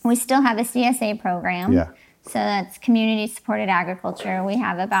 We still have a CSA program. Yeah. So that's community supported agriculture. We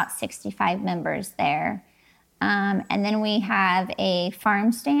have about 65 members there. And then we have a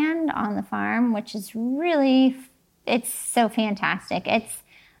farm stand on the farm, which is really, it's so fantastic. It's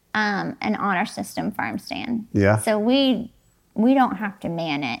an honor system farm stand. Yeah. So we don't have to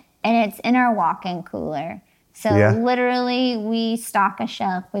man it. And it's in our walk-in cooler. So literally we stock a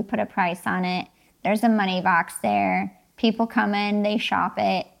shelf, we put a price on it. There's a money box there. People come in, they shop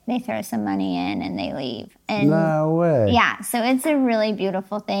it, they throw some money in, and they leave. And no way. Yeah, so it's a really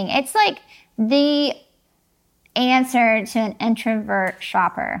beautiful thing. It's like the answer to an introvert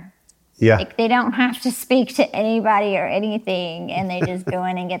shopper. Yeah. Like, they don't have to speak to anybody or anything, and they just go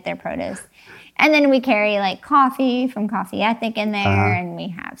in and get their produce. And then we carry like coffee from Coffee Ethic in there, and we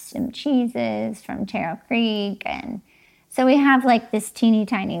have some cheeses from Terrell Creek, and so we have like this teeny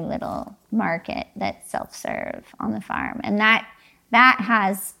tiny little market that's self-serve on the farm, and that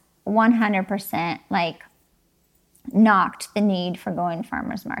has 100% like knocked the need for going to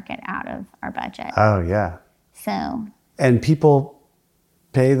farmers market out of our budget. Oh yeah. So. And people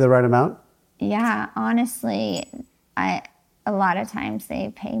pay the right amount? Yeah, honestly, a lot of times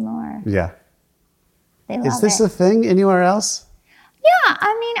they pay more. Yeah. They love Is this it. a thing anywhere else? Yeah,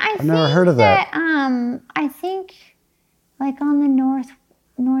 I mean, I've never heard of that. I think like on the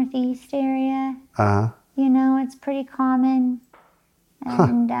northeast area, you know, it's pretty common,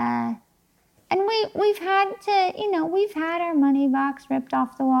 and we've had to, you know, we've had our money box ripped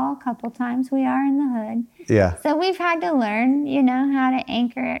off the wall a couple times. We are in the hood, Yeah. so we've had to learn, you know, how to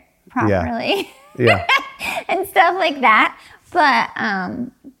anchor it properly, Yeah. and stuff like that. But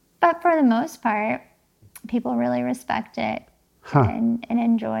for the most part, people really respect it and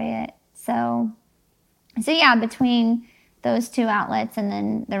enjoy it. So yeah, between those two outlets and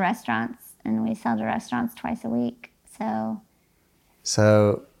then the restaurants, and we sell to restaurants twice a week.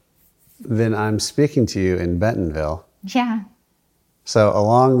 So then I'm speaking to you in Bentonville. Yeah. So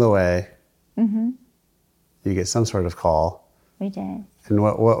along the way, you get some sort of call. We did. And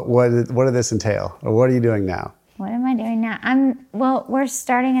what did this entail? Or what are you doing now? What am I doing now? We're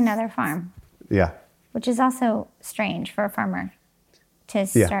starting another farm, Yeah. which is also strange for a farmer to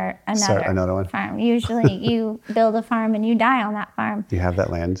start another one. farm. Usually you build a farm and you die on that farm. You have that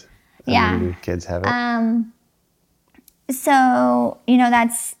land. And Yeah. your kids have it. So, you know,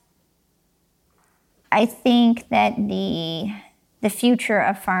 I think that the future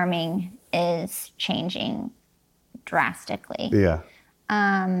of farming is changing drastically. Yeah.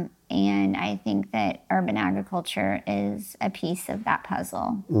 And I think that urban agriculture is a piece of that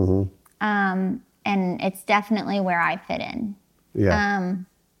puzzle. And it's definitely where I fit in. Yeah.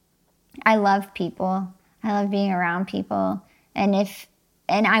 I love people. I love being around people.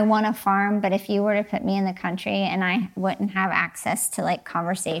 And I want to farm, but if you were to put me in the country and I wouldn't have access to like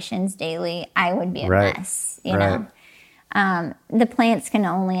conversations daily, I would be a mess, you know? The plants can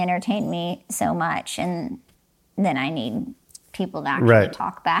only entertain me so much, and then I need people to actually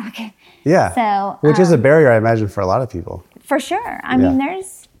talk back. Yeah. So, which is a barrier, I imagine, for a lot of people. For sure. I mean,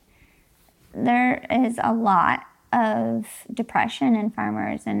 there is a lot of depression in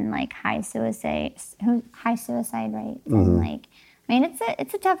farmers, and like high suicide rates, and like, I mean,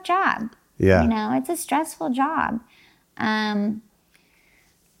 it's a tough job. Yeah. You know, it's a stressful job.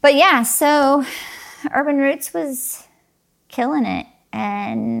 But yeah, so Urban Roots was killing it,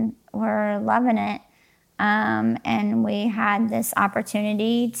 and we're loving it. And we had this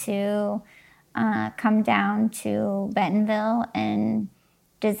opportunity to come down to Bentonville and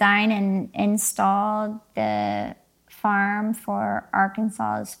design and install the farm for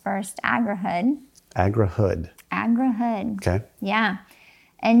Arkansas's first AgriHood. AgriHood. AgriHood. Okay. Yeah.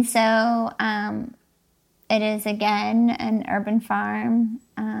 And so it is, again, an urban farm.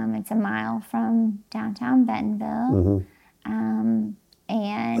 It's a mile from downtown Bentonville. And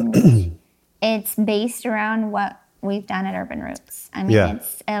it's based around what we've done at Urban Roots. I mean,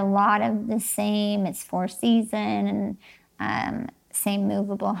 it's a lot of the same. It's 4-season and same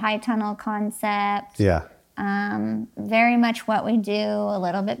movable high tunnel concept. Yeah. Very much what we do, a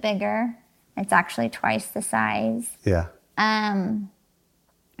little bit bigger. It's actually twice the size. Yeah.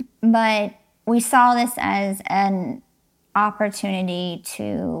 But we saw this as an opportunity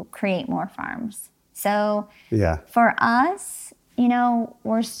to create more farms. So for us, you know,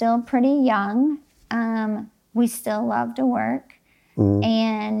 we're still pretty young. We still love to work.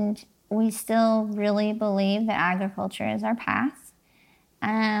 And we still really believe that agriculture is our path.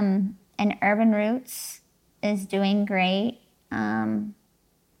 And Urban Roots is doing great.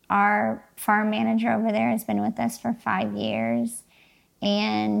 Our farm manager over there has been with us for 5 years.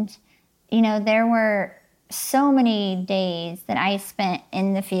 And, you know, there were so many days that I spent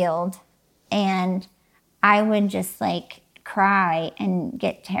in the field and I would just like cry and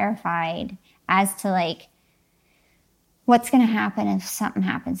get terrified as to like, what's going to happen if something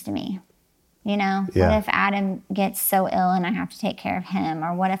happens to me? You know, Yeah. what if Adam gets so ill and I have to take care of him?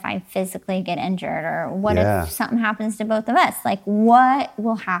 Or what if I physically get injured? Or what Yeah. if something happens to both of us? Like, what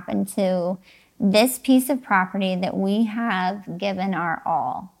will happen to this piece of property that we have given our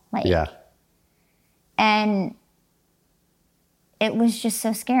all? Like, Yeah. and it was just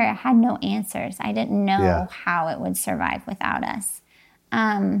so scary. I had no answers. I didn't know Yeah. how it would survive without us.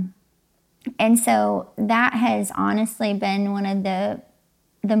 And so that has honestly been one of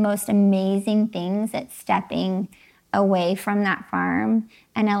the most amazing things at stepping away from that farm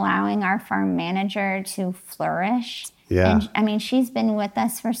and allowing our farm manager to flourish. Yeah. And I mean, she's been with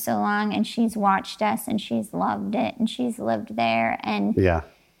us for so long and she's watched us and she's loved it and she's lived there. And, Yeah.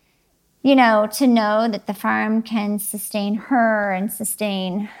 you know, to know that the farm can sustain her and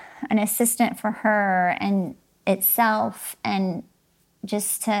sustain an assistant for her and itself, and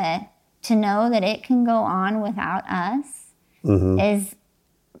just to know that it can go on without us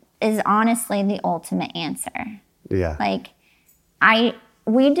is honestly the ultimate answer. Yeah. Like,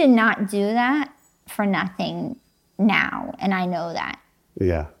 we did not do that for nothing now, and I know that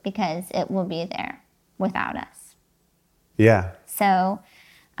Yeah. because it will be there without us. Yeah. So,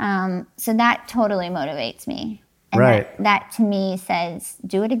 so that totally motivates me. And Right. that to me says,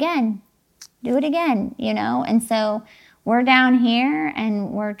 do it again, you know? And so we're down here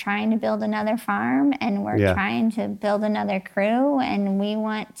and we're trying to build another farm and we're Yeah. trying to build another crew, and we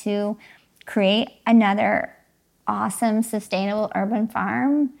want to create another awesome, sustainable urban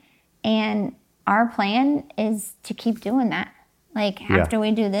farm. And our plan is to keep doing that. Like, Yeah. after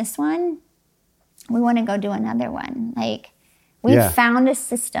we do this one, we want to go do another one. Like, we've Yeah. found a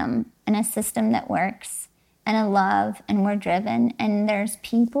system, and a system that works, and a love, and we're driven, and there's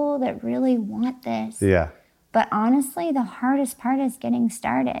people that really want this. Yeah. But honestly, the hardest part is getting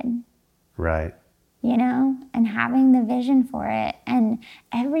started, Right. you know, and having the vision for it. And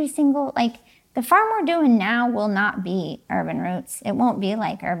every single, like, the farm we're doing now will not be Urban Roots. It won't be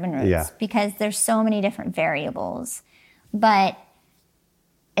like Urban Roots Yeah. because there's so many different variables. But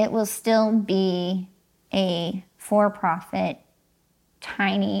it will still be a for-profit,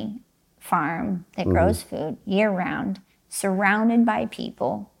 tiny farm that grows food year-round, surrounded by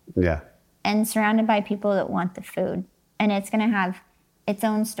people, Yeah. and surrounded by people that want the food. And it's going to have its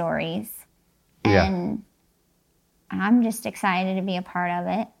own stories. Yeah. And I'm just excited to be a part of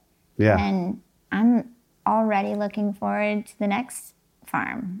it. Yeah. And I'm already looking forward to the next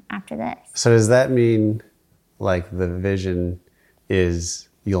farm after this. So does that mean like the vision is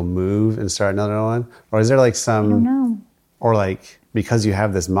you'll move and start another one? Or is there like I don't some, know. or like because you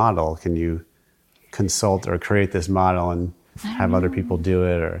have this model, can you consult or create this model and have other people do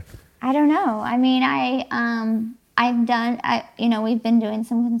it? Or I don't know. I mean, we've been doing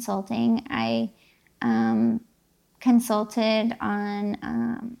some consulting. I consulted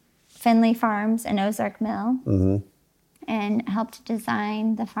on Finley Farms and Ozark Mill, and helped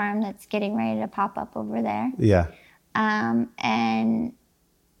design the farm that's getting ready to pop up over there. yeah. And,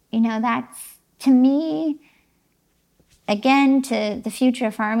 you know, that's, to me, again, to the future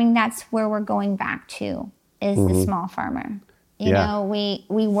of farming, that's where we're going back to, is the small farmer. You Yeah. know, we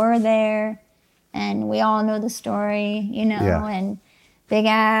were there, and we all know the story, you know, Yeah. and Big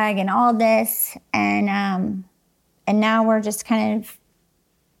Ag and all this. And now we're just kind of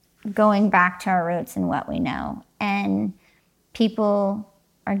going back to our roots and what we know. And people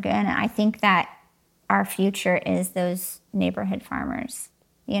are gonna, I think that our future is those neighborhood farmers,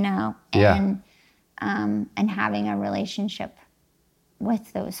 you know, Yeah. and having a relationship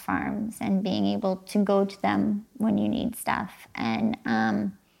with those farms and being able to go to them when you need stuff. And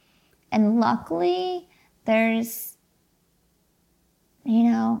luckily there's, you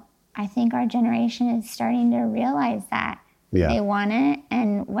know, I think our generation is starting to realize that. Yeah. They want it,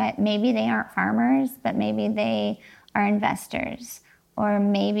 and maybe they aren't farmers, but maybe they are investors, or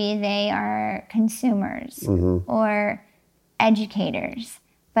maybe they are consumers or educators.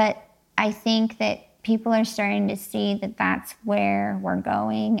 But I think that people are starting to see that that's where we're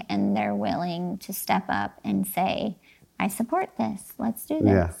going, and they're willing to step up and say, I support this. Let's do this.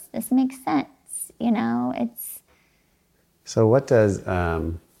 Yeah. This makes sense. You know, it's... So what does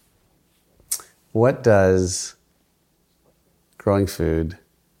growing food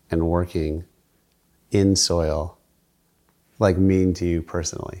and working in soil like mean to you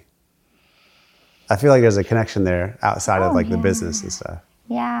personally? I feel like there's a connection there outside of like the business and stuff.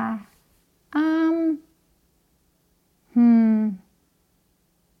 Yeah.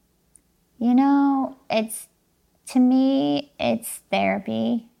 You know, to me, it's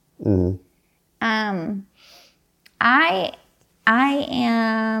therapy. Mm-hmm. I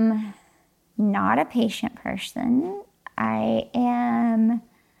am not a patient person. I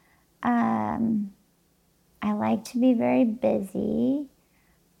like to be very busy.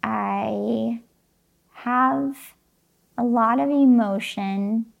 I have a lot of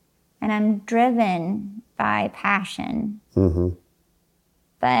emotion, and I'm driven by passion. Mm-hmm.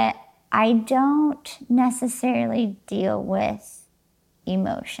 But I don't necessarily deal with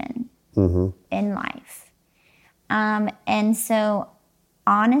emotion in life. And so,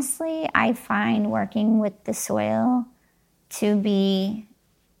 honestly, I find working with the soil to be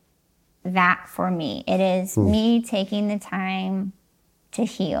that for me. It is me taking the time to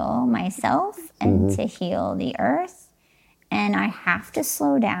heal myself and to heal the earth. And I have to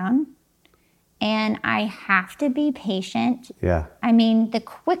slow down. And I have to be patient. Yeah. I mean, the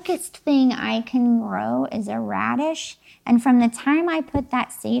quickest thing I can grow is a radish. And from the time I put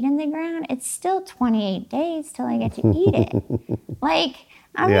that seed in the ground, it's still 28 days till I get to eat it. Like,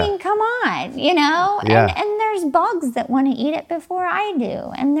 I mean, come on, you know? Yeah. And there's bugs that want to eat it before I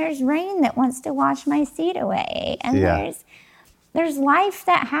do. And there's rain that wants to wash my seed away. And there's life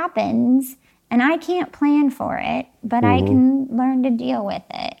that happens, and I can't plan for it, but I can learn to deal with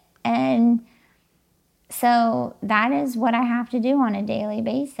it. And so that is what I have to do on a daily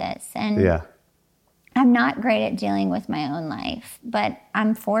basis. And I'm not great at dealing with my own life, but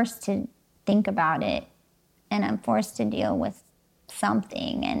I'm forced to think about it, and I'm forced to deal with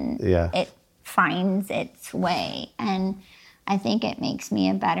something, and it finds its way. And I think it makes me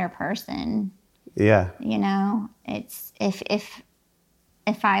a better person. Yeah. You know, it's if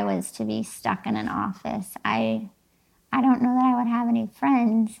I was to be stuck in an office, I don't know that I would have any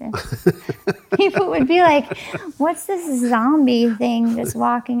friends. People would be like, what's this zombie thing just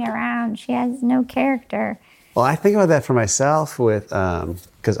walking around? She has no character. Well, I think about that for myself with,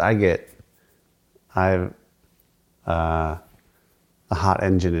 because I have a hot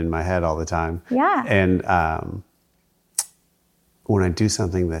engine in my head all the time. Yeah. And when I do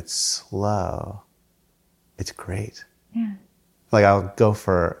something that's slow, it's great. Yeah. Like I don't do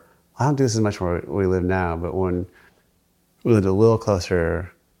this as much where we live now, but when we lived a little closer,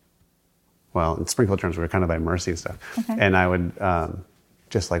 well, in Springfield terms, we were kind of by Mercy and stuff. Okay. And I would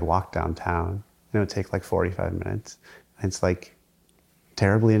just like walk downtown. It would take like 45 minutes. And it's like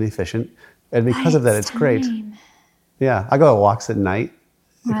terribly inefficient. And because of that, it's great. Yeah. I go on walks at night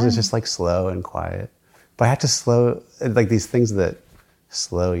because it's just like slow and quiet. But I have to slow, like these things that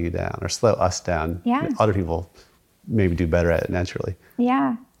slow you down or slow us down. Yeah. Other people maybe do better at it naturally.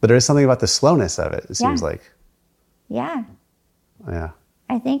 Yeah. But there is something about the slowness of it, it seems like. Yeah. Yeah.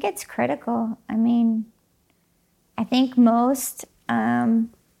 I think it's critical. I mean, I think most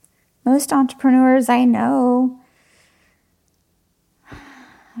entrepreneurs I know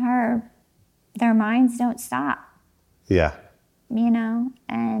their minds don't stop. Yeah. You know,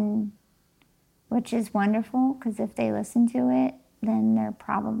 and which is wonderful, because if they listen to it, then they're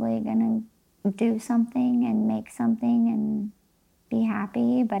probably going to do something and make something and be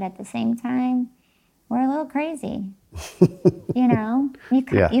happy. But at the same time, we're a little crazy. You know,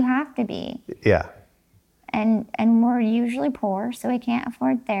 you have to be. Yeah. And we're usually poor, so we can't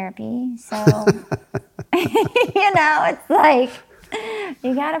afford therapy. So, you know, it's like,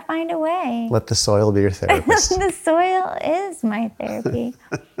 you got to find a way. Let the soil be your therapist. The soil is my therapy.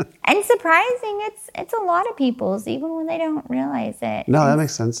 And surprising, it's a lot of people's, even when they don't realize it. No, that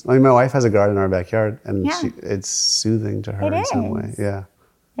makes sense. I mean, my wife has a garden in our backyard, and it's soothing to her in some way. Yeah.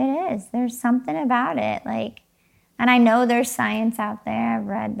 It is. There's something about it. Like, and I know there's science out there. I've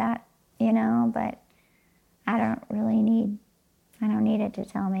read that, you know, but I don't need it to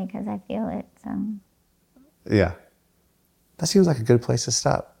tell me, because I feel it. So. Yeah. That seems like a good place to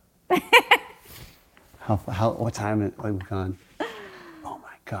stop. What time have we gone? Oh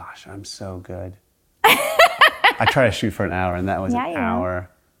my gosh, I'm so good. I try to shoot for an hour, and that was an hour.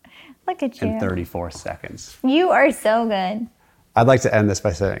 Look at you. And 34 seconds. You are so good. I'd like to end this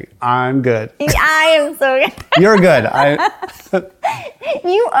by saying, I'm good. I am so good. You're good.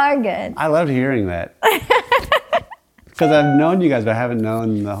 You are good. I loved hearing that. Because I've known you guys, but I haven't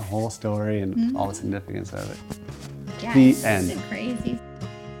known the whole story and all the significance of it. Yeah, the end. Crazy.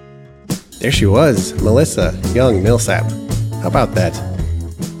 There she was, Melissa Young Millsap. How about that?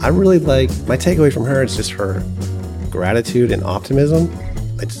 I really like, my takeaway from her is just her gratitude and optimism.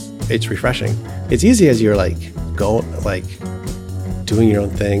 it's refreshing. It's easy as you're like doing your own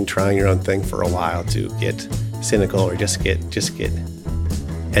thing, trying your own thing for a while to get cynical or just get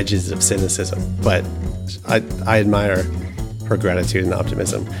edges of cynicism. But I admire her gratitude and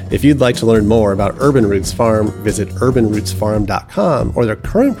optimism. If you'd like to learn more about Urban Roots Farm, visit urbanrootsfarm.com, or their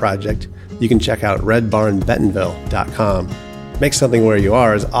current project, you can check out redbarnbentonville.com. Make Something Where You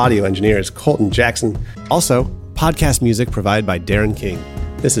Are is audio engineers Colton Jackson. Also, podcast music provided by Darren King.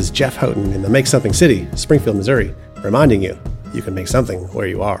 This is Jeff Houghton in the Make Something City, Springfield, Missouri, reminding you can make something where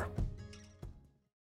you are.